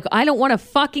wording that's like, I don't want to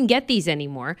fucking get these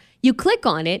anymore, you click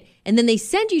on it, and then they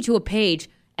send you to a page,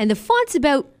 and the font's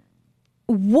about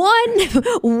 1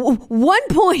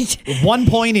 point. 1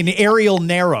 point in Arial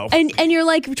narrow. And you're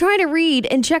like trying to read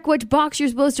and check which box you're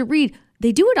supposed to read.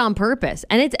 They do it on purpose.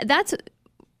 And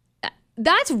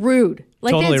that's rude.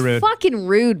 Like, totally that's rude. Fucking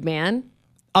rude, man.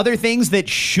 Other things that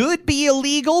should be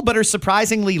illegal but are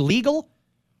surprisingly legal.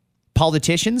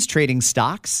 Politicians trading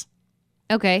stocks.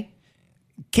 Okay.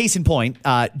 Case in point,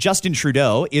 Justin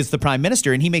Trudeau is the prime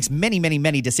minister, and he makes many, many,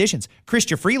 many decisions.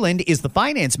 Chrystia Freeland is the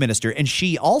finance minister, and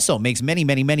she also makes many,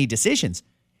 many, many decisions.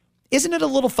 Isn't it a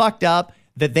little fucked up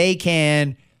that they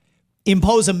can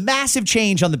impose a massive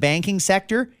change on the banking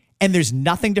sector, and there's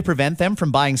nothing to prevent them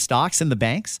from buying stocks in the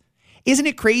banks? Isn't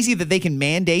it crazy that they can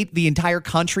mandate the entire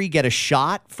country get a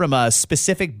shot from a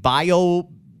specific bio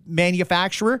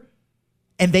manufacturer?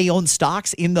 And they own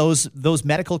stocks in those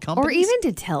medical companies? Or even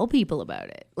to tell people about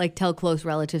it. Like, tell close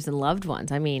relatives and loved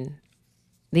ones. I mean,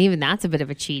 even that's a bit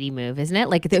of a cheaty move, isn't it?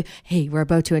 Like, hey, we're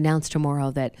about to announce tomorrow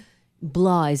that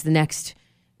blah is the next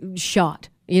shot.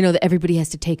 You know, that everybody has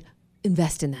to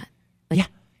invest in that. Like, yeah.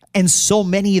 And so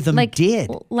many of them did.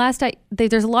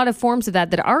 There's a lot of forms of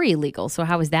that are illegal. So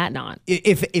how is that not?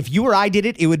 If you or I did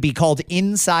it, it would be called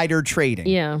insider trading.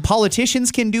 Yeah.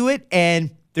 Politicians can do it,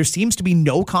 and there seems to be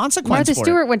no consequence Martha for it.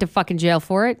 Stewart went to fucking jail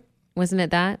for it. Wasn't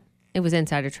it that? It was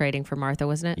insider trading for Martha,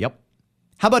 wasn't it? Yep.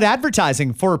 How about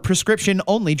advertising for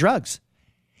prescription-only drugs?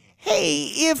 Hey,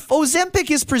 if Ozempic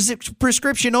is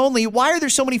prescription only, why are there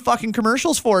so many fucking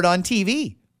commercials for it on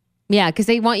TV? Yeah, because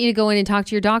they want you to go in and talk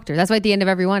to your doctor. That's why at the end of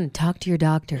every one, talk to your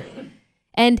doctor.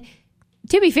 And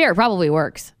to be fair, it probably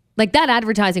works. Like, that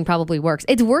advertising probably works.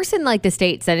 It's worse in like the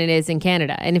States than it is in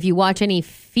Canada. And if you watch any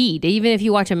feed, even if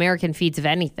you watch American feeds of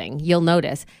anything, you'll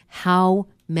notice how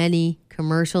many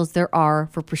commercials there are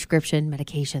for prescription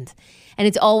medications. And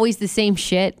it's always the same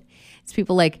shit. It's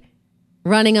people like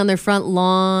running on their front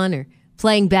lawn or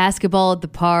playing basketball at the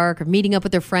park or meeting up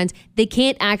with their friends. They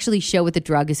can't actually show what the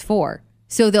drug is for.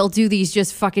 So they'll do these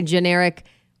just fucking generic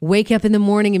wake up in the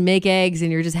morning and make eggs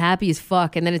and you're just happy as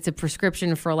fuck. And then it's a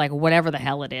prescription for like whatever the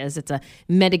hell it is. It's a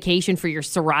medication for your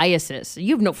psoriasis.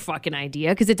 You have no fucking idea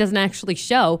because it doesn't actually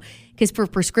show. Because for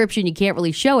prescription, you can't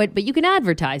really show it, but you can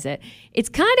advertise it. It's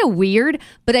kind of weird,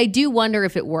 but I do wonder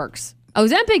if it works.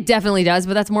 Ozempic definitely does,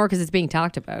 but that's more because it's being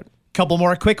talked about. Couple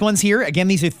more quick ones here. Again,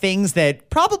 these are things that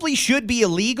probably should be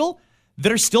illegal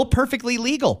that are still perfectly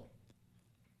legal.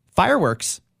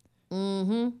 Fireworks.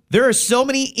 There are so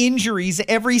many injuries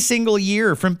every single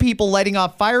year from people lighting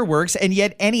off fireworks, and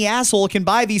yet any asshole can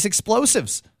buy these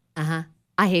explosives. I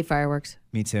hate fireworks.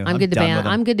 Me too. I'm good to ban.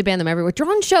 I'm good to ban them everywhere.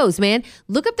 Drone shows, man.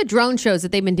 Look up the drone shows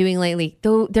that they've been doing lately.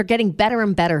 Though they're getting better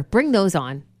and better. Bring those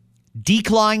on.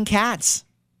 Declawing cats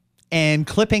and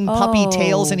clipping puppy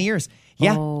tails and ears.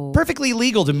 Yeah, perfectly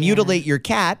legal to mutilate your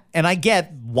cat. And I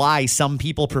get why some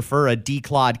people prefer a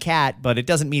declawed cat, but it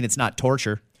doesn't mean it's not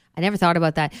torture. I never thought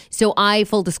about that. So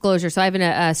full disclosure, so I have an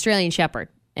Australian Shepherd,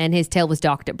 and his tail was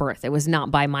docked at birth. It was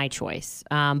not by my choice.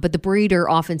 But the breeder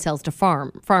often sells to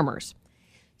farmers.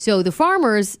 So the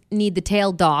farmers need the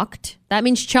tail docked. That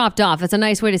means chopped off. That's a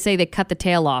nice way to say they cut the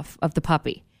tail off of the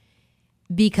puppy.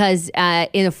 Because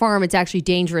in a farm, it's actually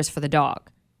dangerous for the dog.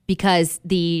 Because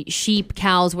the sheep,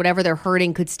 cows, whatever they're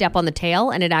herding could step on the tail,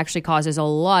 and it actually causes a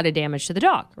lot of damage to the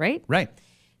dog, right? Right.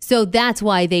 So that's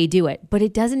why they do it. But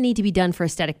it doesn't need to be done for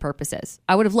aesthetic purposes.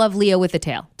 I would have loved Leo with the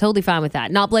tail. Totally fine with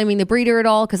that. Not blaming the breeder at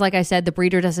all, because like I said, the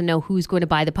breeder doesn't know who's going to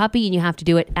buy the puppy, and you have to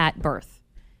do it at birth.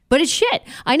 But it's shit.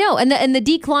 I know. And the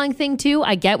declawing thing, too,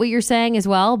 I get what you're saying as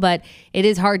well, but it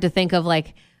is hard to think of,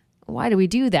 like, why do we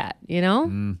do that, you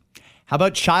know? How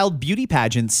about child beauty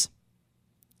pageants?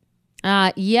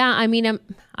 Yeah, I mean,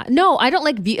 no, I don't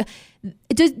like beauty.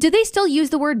 Do they still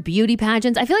use the word beauty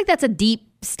pageants? I feel like that's a deep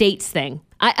states thing.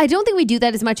 I don't think we do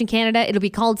that as much in Canada. It'll be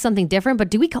called something different, but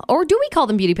do we call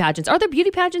them beauty pageants? Are there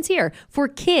beauty pageants here for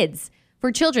kids,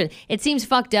 for children? It seems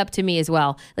fucked up to me as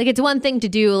well. Like, it's one thing to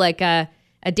do like a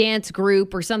dance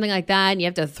group or something like that, and you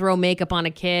have to throw makeup on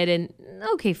a kid, and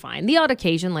okay, fine. The odd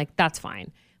occasion, like, that's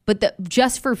fine. But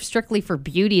strictly for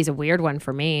beauty is a weird one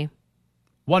for me.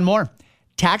 One more.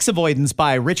 Tax avoidance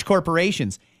by rich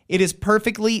corporations. It is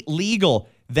perfectly legal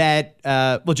that,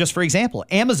 just for example,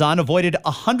 Amazon avoided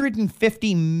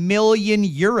 150 million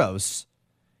euros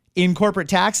in corporate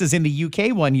taxes in the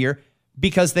UK one year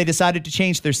because they decided to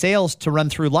change their sales to run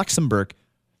through Luxembourg.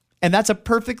 And that's a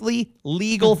perfectly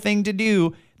legal thing to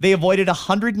do. They avoided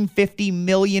 150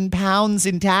 million pounds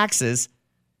in taxes,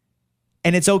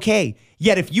 and it's okay.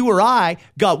 Yet if you or I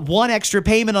got one extra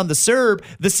payment on the CERB,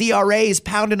 the CRA is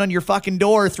pounding on your fucking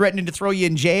door, threatening to throw you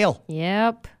in jail.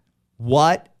 Yep.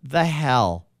 What the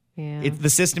hell? Yeah. The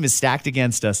system is stacked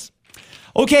against us.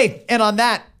 Okay, and on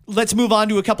that, let's move on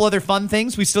to a couple other fun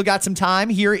things. We still got some time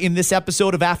here in this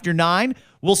episode of After 9.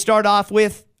 We'll start off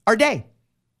with our day.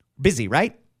 Busy,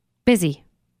 right? Busy.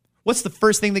 What's the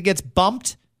first thing that gets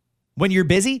bumped when you're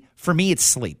busy? For me, it's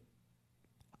sleep.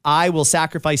 I will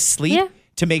sacrifice sleep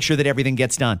to make sure that everything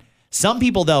gets done. Some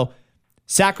people, though,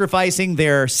 sacrificing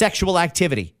their sexual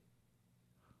activity.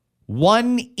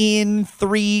 1 in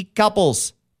 3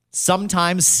 couples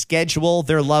sometimes schedule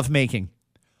their lovemaking.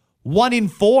 1 in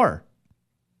 4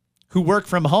 who work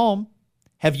from home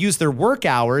have used their work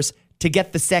hours to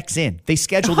get the sex in. They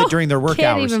scheduled it during their work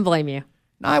hours. Can't even blame you.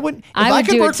 No, I wouldn't. If I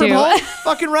could work from home,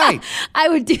 fucking right. I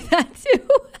would do that too.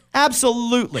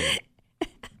 Absolutely.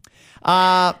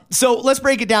 So let's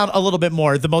break it down a little bit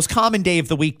more. The most common day of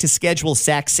the week to schedule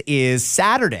sex is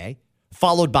Saturday,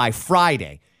 followed by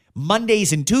Friday.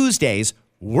 Mondays and Tuesdays,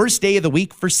 worst day of the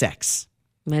week for sex.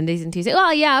 Mondays and Tuesdays.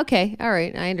 Well, yeah, okay. All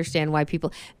right. I understand why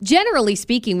people, generally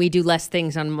speaking, we do less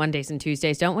things on Mondays and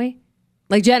Tuesdays, don't we?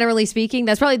 Like, generally speaking,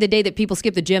 that's probably the day that people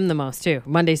skip the gym the most, too.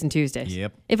 Mondays and Tuesdays.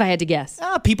 Yep. If I had to guess.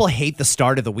 People hate the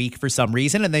start of the week for some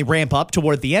reason, and they ramp up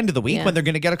toward the end of the week when they're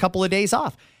going to get a couple of days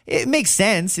off. It makes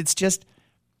sense. It's just,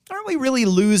 aren't we really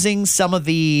losing some of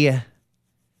the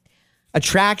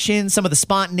attraction, some of the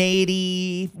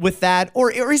spontaneity with that?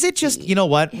 Or is it just, you know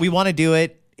what, we want to do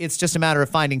it. It's just a matter of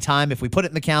finding time. If we put it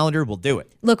in the calendar, we'll do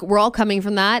it. Look, we're all coming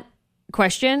from that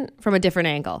question from a different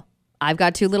angle. I've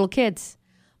got 2 little kids.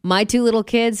 My 2 little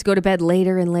kids go to bed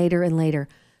later and later and later.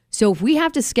 So if we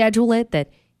have to schedule it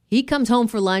that he comes home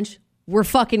for lunch, we're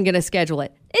fucking going to schedule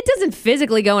it. It doesn't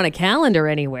physically go in a calendar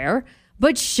anywhere,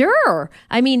 but sure.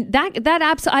 I mean,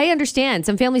 I understand.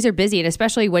 Some families are busy, and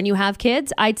especially when you have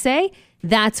kids, I'd say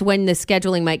that's when the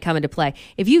scheduling might come into play.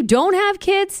 If you don't have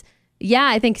kids, yeah,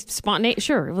 I think spontaneous.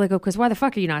 Sure, like, because why the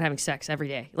fuck are you not having sex every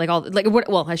day?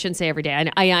 Well, I shouldn't say every day.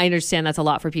 I understand that's a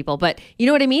lot for people, but you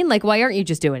know what I mean? Like, why aren't you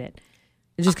just doing it?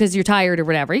 Just because you're tired or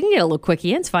whatever. You can get a little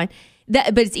quickie in, it's fine.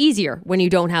 But it's easier when you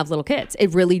don't have little kids.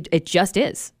 It just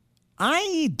is.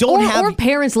 I don't have... Or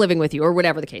parents living with you or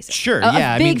whatever the case is. Sure,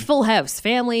 A big full house,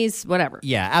 families, whatever.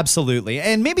 Yeah, absolutely.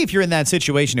 And maybe if you're in that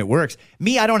situation, it works.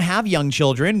 Me, I don't have young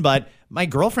children, but my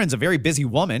girlfriend's a very busy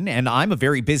woman and I'm a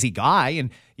very busy guy. And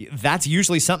that's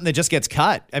usually something that just gets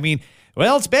cut. I mean,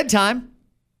 well, it's bedtime.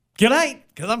 Good night,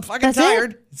 because I'm fucking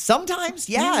tired. Sometimes,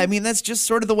 yeah. I mean, that's just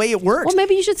sort of the way it works. Well,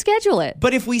 maybe you should schedule it.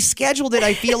 But if we scheduled it,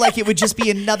 I feel like it would just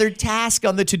be another task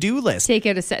on the to-do list. Take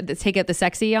out the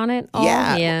sexy on it? Oh,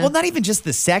 yeah. Well, not even just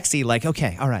the sexy. Like,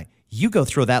 okay, all right. You go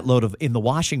throw that load in the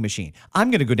washing machine. I'm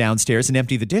going to go downstairs and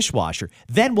empty the dishwasher.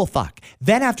 Then we'll fuck.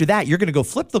 Then after that, you're going to go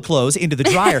flip the clothes into the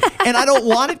dryer. And I don't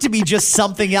want it to be just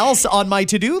something else on my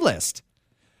to-do list.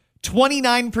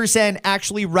 29%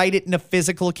 actually write it in a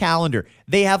physical calendar.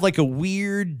 They have like a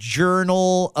weird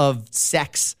journal of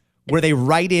sex where they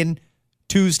write in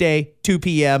Tuesday, 2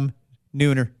 p.m.,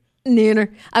 nooner.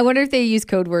 I wonder if they use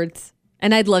code words.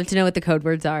 And I'd love to know what the code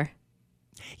words are.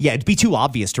 Yeah, it'd be too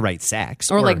obvious to write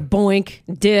sex. Or like boink,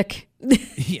 dick,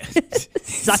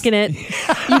 sucking it.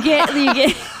 You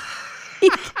get.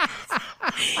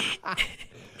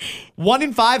 1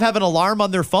 in 5 have an alarm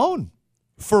on their phone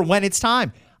for when it's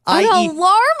time. An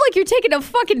alarm? Like you're taking a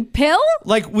fucking pill?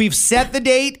 Like we've set the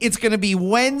date. It's going to be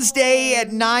Wednesday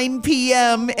at 9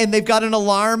 p.m. and they've got an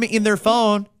alarm in their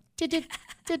phone. Could you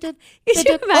imagine?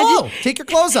 Oh, take your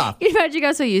clothes off. You imagine you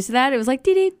got so used to that? It was like,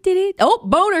 oh,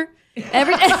 boner.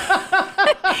 Every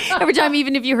time,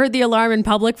 even if you heard the alarm in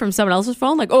public from someone else's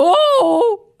phone, like,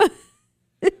 oh.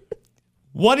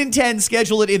 1 in 10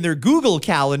 schedule it in their Google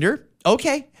Calendar.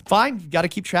 Okay, fine. You got to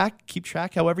keep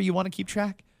track however you want to keep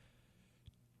track.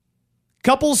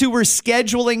 Couples who were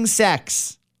scheduling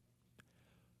sex,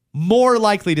 more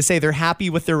likely to say they're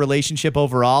happy with their relationship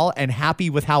overall and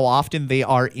happy with how often they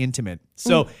are intimate.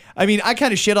 So, I mean, I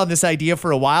kind of shit on this idea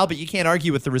for a while, but you can't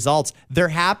argue with the results. They're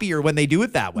happier when they do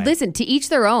it that way. Listen, to each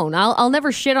their own. I'll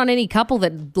never shit on any couple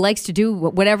that likes to do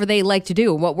whatever they like to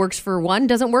do. What works for one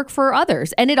doesn't work for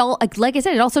others. And it all, like I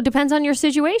said, it also depends on your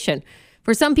situation.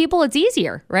 For some people, it's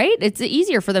easier, right? It's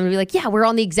easier for them to be like, yeah, we're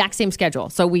on the exact same schedule.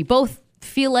 So we both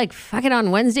feel like fucking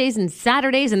on Wednesdays and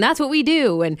Saturdays, and that's what we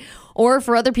do. Or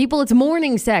for other people, it's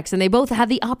morning sex, and they both have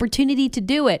the opportunity to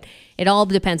do it. It all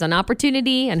depends on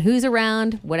opportunity and who's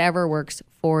around, whatever works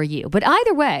for you. But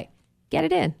either way, get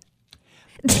it in.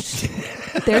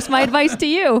 There's my advice to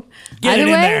you. Get either it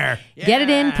in way, there. Get it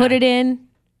in, put it in,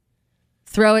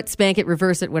 throw it, spank it,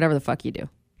 reverse it, whatever the fuck you do.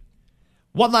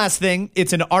 One last thing.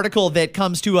 It's an article that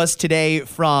comes to us today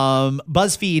from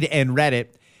BuzzFeed and Reddit.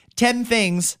 10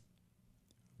 things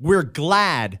we're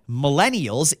glad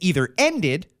millennials either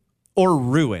ended or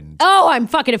ruined. Oh, I'm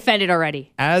fucking offended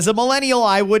already. As a millennial,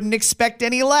 I wouldn't expect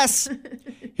any less.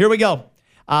 Here we go.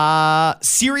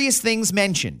 Serious things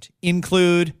mentioned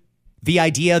include the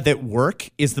idea that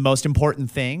work is the most important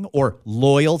thing or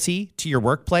loyalty to your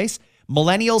workplace.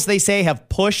 Millennials, they say, have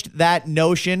pushed that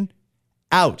notion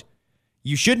out.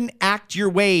 You shouldn't act your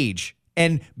wage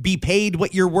and be paid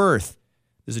what you're worth.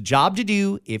 There's a job to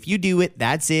do. If you do it,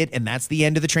 that's it. And that's the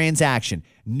end of the transaction.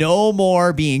 No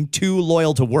more being too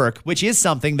loyal to work, which is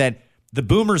something that the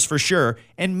boomers for sure,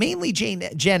 and mainly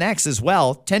Gen X as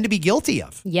well, tend to be guilty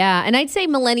of. Yeah. And I'd say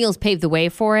millennials paved the way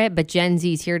for it, but Gen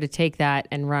Z's here to take that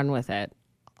and run with it.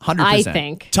 100%. I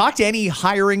think. Talk to any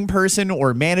hiring person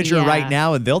or manager right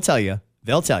now, and they'll tell you.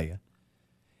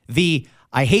 The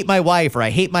I hate my wife or I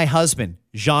hate my husband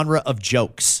genre of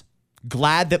jokes.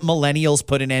 Glad that millennials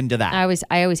put an end to that.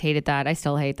 I always hated that. I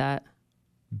still hate that.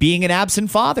 Being an absent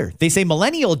father. They say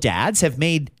millennial dads have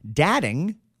made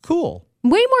dadding cool.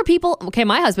 Way more people, okay,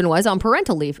 my husband was on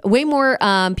parental leave. Way more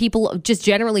people, just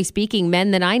generally speaking,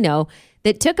 men than I know,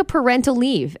 that took a parental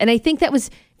leave. And I think that was,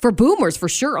 for boomers, for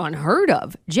sure, unheard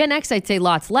of. Gen X, I'd say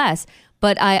lots less.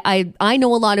 But I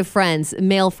know a lot of friends,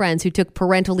 male friends, who took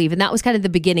parental leave. And that was kind of the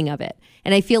beginning of it.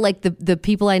 And I feel like the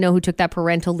people I know who took that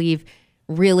parental leave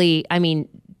really, I mean,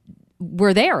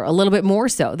 were there a little bit more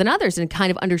so than others and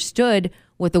kind of understood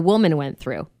what the woman went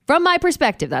through. From my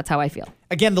perspective, that's how I feel.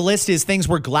 Again, the list is things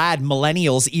we're glad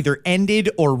millennials either ended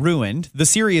or ruined. The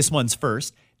serious ones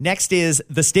first. Next is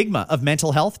the stigma of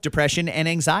mental health, depression, and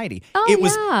anxiety. It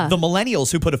was the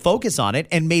millennials who put a focus on it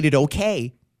and made it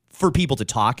okay for people to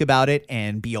talk about it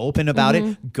and be open about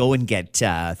it, go and get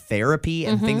therapy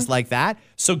and things like that.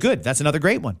 So good. That's another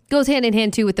great one. Goes hand in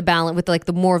hand too with the balance, with like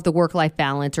the more of the work-life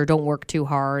balance, or don't work too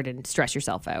hard and stress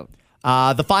yourself out.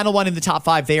 The final one in the top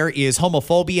 5 there is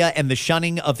homophobia and the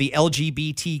shunning of the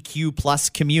LGBTQ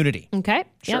plus community. Okay.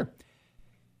 Sure. Yep.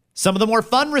 Some of the more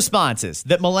fun responses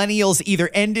that millennials either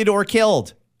ended or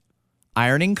killed.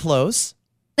 Ironing clothes.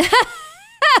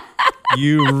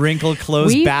 You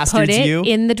wrinkle-closed We bastards, put it you.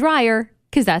 in the dryer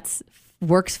because that's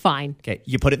works fine. Okay,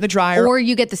 you put it in the dryer. Or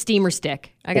you get the steamer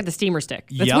stick. I got the steamer stick.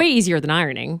 That's Yep. way easier than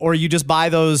ironing. Or you just buy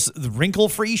those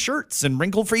wrinkle-free shirts and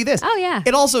wrinkle-free this. Oh, yeah.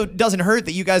 It also doesn't hurt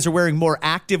that you guys are wearing more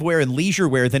active wear and leisure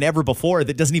wear than ever before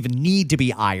that doesn't even need to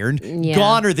be ironed. Yeah.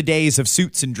 Gone are the days of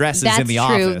suits and dresses That's in the true.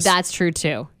 office. That's true,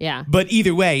 too. Yeah. But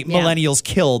either way, Yeah. millennials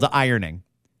killed ironing.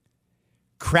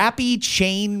 Crappy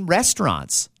chain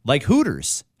restaurants like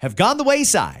Hooters have gone the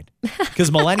wayside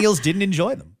because millennials didn't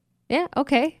enjoy them. Yeah,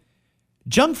 okay.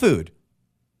 Junk food.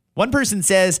 One person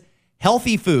says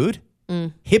healthy food.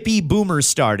 Hippie boomers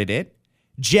started it.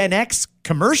 Gen X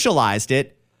commercialized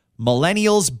it.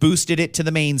 Millennials boosted it to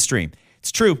the mainstream.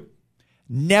 It's true.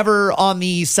 Never on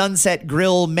the Sunset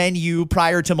Grill menu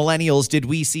prior to millennials did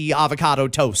we see avocado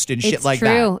toast and shit It's like true.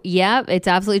 that. Yeah, it's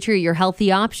absolutely true. Your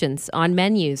healthy options on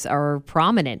menus are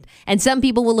prominent. And some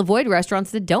people will avoid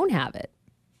restaurants that don't have it.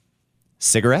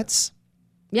 Cigarettes.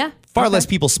 Yeah. Far okay. less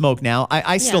people smoke now.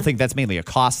 I still Yeah. think that's mainly a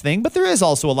cost thing, but there is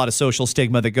also a lot of social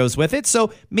stigma that goes with it.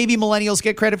 So maybe millennials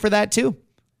get credit for that too.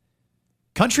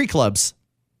 Country clubs.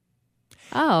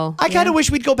 Oh. I kind of wish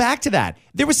we'd go back to that.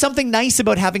 There was something nice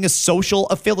about having a social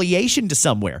affiliation to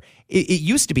somewhere. It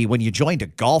used to be when you joined a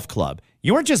golf club,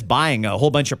 you weren't just buying a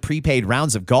whole bunch of prepaid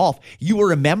rounds of golf. You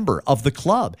were a member of the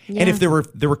club. And if there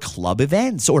were club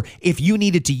events or if you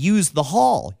needed to use the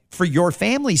hall for your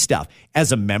family stuff,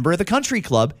 as a member of the country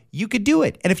club, you could do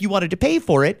it. And if you wanted to pay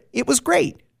for it, it was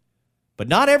great. But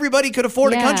not everybody could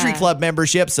afford a country club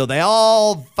membership, so they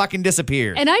all fucking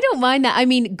disappeared. And I don't mind that. I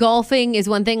mean, golfing is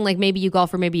one thing. Like maybe you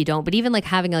golf or maybe you don't. But even like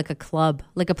having like a club,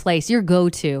 like a place, your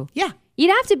go-to. Yeah.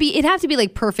 It'd have to be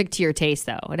like perfect to your taste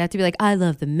though. It'd have to be like, I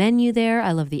love the menu there.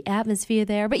 I love the atmosphere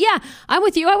there. But yeah, I'm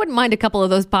with you. I wouldn't mind a couple of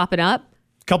those popping up.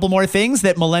 Couple more things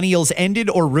that millennials ended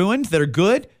or ruined that are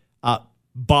good.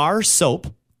 Bar soap.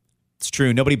 It's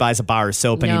true. Nobody buys a bar of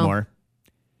soap anymore.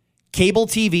 Cable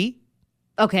TV.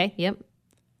 Okay. Yep.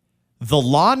 The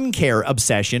lawn care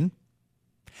obsession.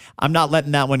 I'm not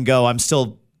letting that one go. I'm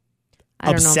still I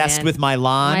don't know, obsessed man. with my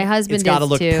lawn. My husband It's got to is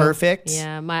look too. perfect.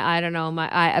 Yeah. I don't know.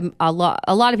 A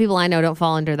lot of people I know don't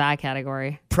fall under that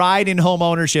category. Pride in home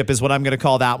ownership is what I'm going to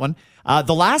call that one.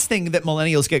 The last thing that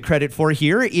millennials get credit for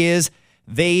here is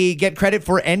they get credit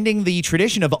for ending the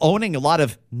tradition of owning a lot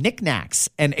of knickknacks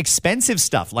and expensive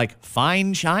stuff like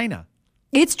fine china.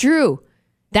 It's true.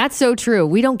 That's so true.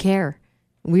 We don't care.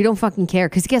 We don't fucking care.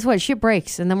 Because guess what? Shit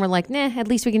breaks. And then we're like, nah, at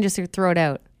least we can just throw it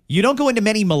out. You don't go into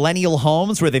many millennial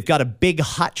homes where they've got a big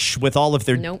hutch with all of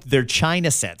their china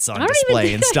sets on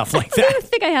display and stuff like I don't that.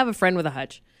 think I have a friend with a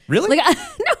hutch. Really? Like,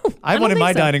 no. I have one in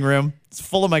my dining room. It's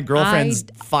full of my girlfriend's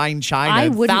fine I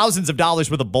china. wouldn't- Thousands of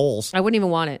dollars worth of bowls. I wouldn't even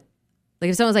want it. Like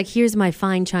if someone's like, here's my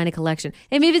fine china collection.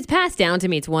 And maybe if it's passed down to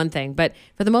me, it's one thing. But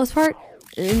for the most part,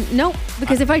 no.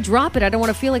 Because if I drop it, I don't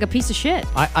want to feel like a piece of shit.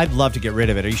 I'd love to get rid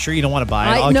of it. Are you sure you don't want to buy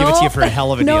it? I'll give it to you for a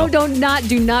hell of a deal.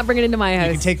 Do not bring it into my house.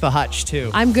 You can take the hutch too.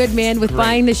 I'm good, man, with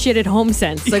buying the shit at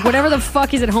HomeSense. Like whatever the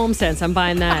fuck is at HomeSense, I'm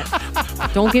buying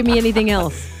that. Don't give me anything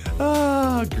else.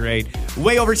 Oh, great.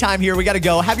 Way over time here. We got to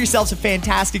go. Have yourselves a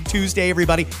fantastic Tuesday,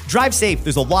 everybody. Drive safe.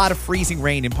 There's a lot of freezing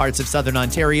rain in parts of southern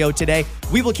Ontario today.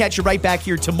 We will catch you right back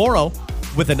here tomorrow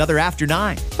with another After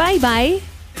 9. Bye-bye.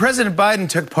 President Biden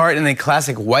took part in a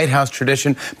classic White House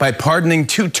tradition by pardoning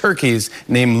 2 turkeys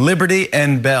named Liberty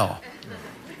and Belle.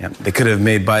 Yeah, they could have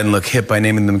made Biden look hip by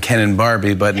naming them Ken and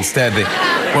Barbie, but instead they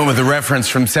went with a reference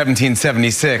from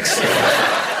 1776.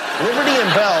 Liberty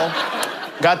and Belle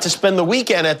got to spend the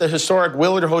weekend at the historic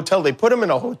Willard Hotel. They put them in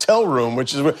a hotel room,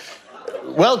 which is...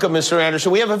 Welcome, Mr.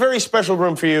 Anderson. We have a very special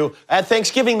room for you. At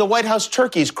Thanksgiving, the White House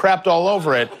turkeys crapped all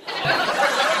over it.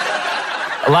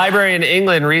 A library in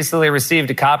England recently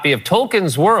received a copy of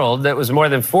Tolkien's World that was more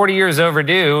than 40 years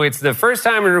overdue. It's the first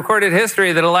time in recorded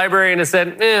history that a librarian has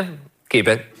said, keep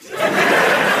it.